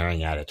just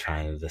staring at it,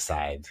 trying to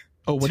decide.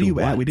 Oh, what are you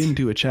at? We didn't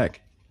do a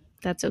check.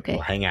 That's okay.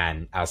 Well, hang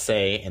on. I'll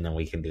say, and then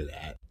we can do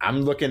that.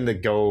 I'm looking to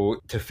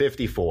go to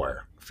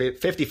 54.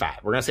 55.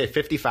 We're going to say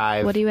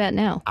 55. What are you at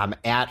now? I'm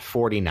at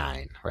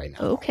 49 right now.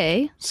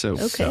 Okay. So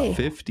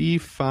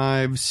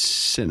 55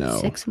 Sinnoh.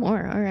 6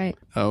 more. All right.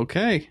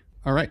 Okay.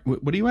 All right.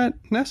 What are you at,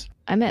 Ness?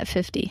 I'm at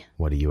 50.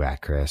 What are you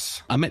at,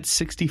 Chris? I'm at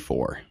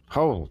 64.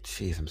 Oh,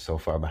 jeez. I'm so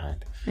far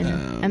behind.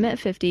 I'm at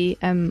 50.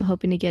 I'm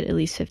hoping to get at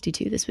least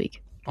 52 this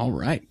week. All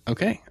right.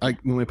 Okay.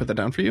 Want me to put that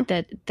down for you?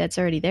 That's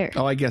already there.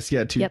 Oh, I guess,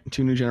 yeah.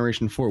 Two New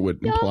Generation 4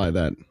 would imply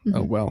that. Mm-hmm.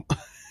 Oh, well.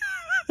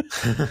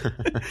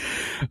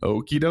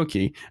 Okie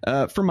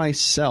dokie. For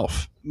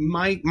myself,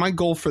 my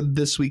goal for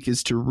this week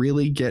is to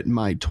really get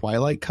my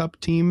Twilight Cup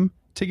team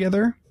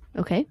together.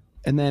 Okay.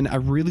 And then I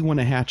really want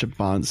to hatch a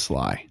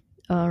Bonsly.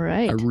 All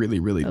right. I really,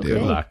 really do.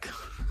 Good luck.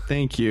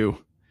 Thank you.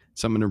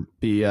 So I'm going to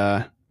be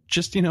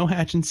just,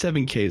 hatching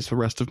 7Ks for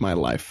the rest of my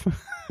life.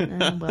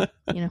 Well,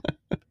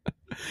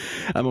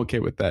 I'm okay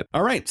with that.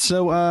 All right.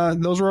 So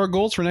those are our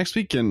goals for next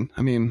week. And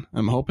I mean,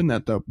 I'm hoping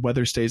that the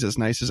weather stays as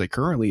nice as it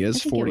currently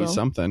is, 40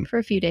 something. For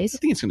a few days. I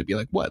think it's going to be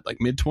like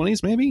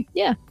mid-20s maybe?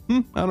 Yeah.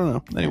 I don't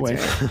know. Anyway,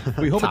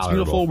 we hope it's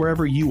beautiful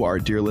wherever you are,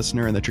 dear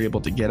listener, and that you're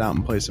able to get out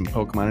and play some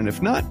Pokemon. And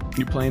if not,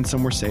 you're playing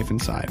somewhere safe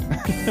inside.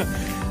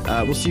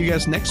 We'll see you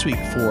guys next week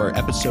for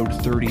episode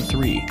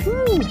 33.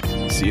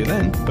 Woo. See you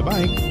then.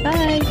 Bye-bye.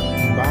 Bye.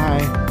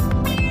 Bye.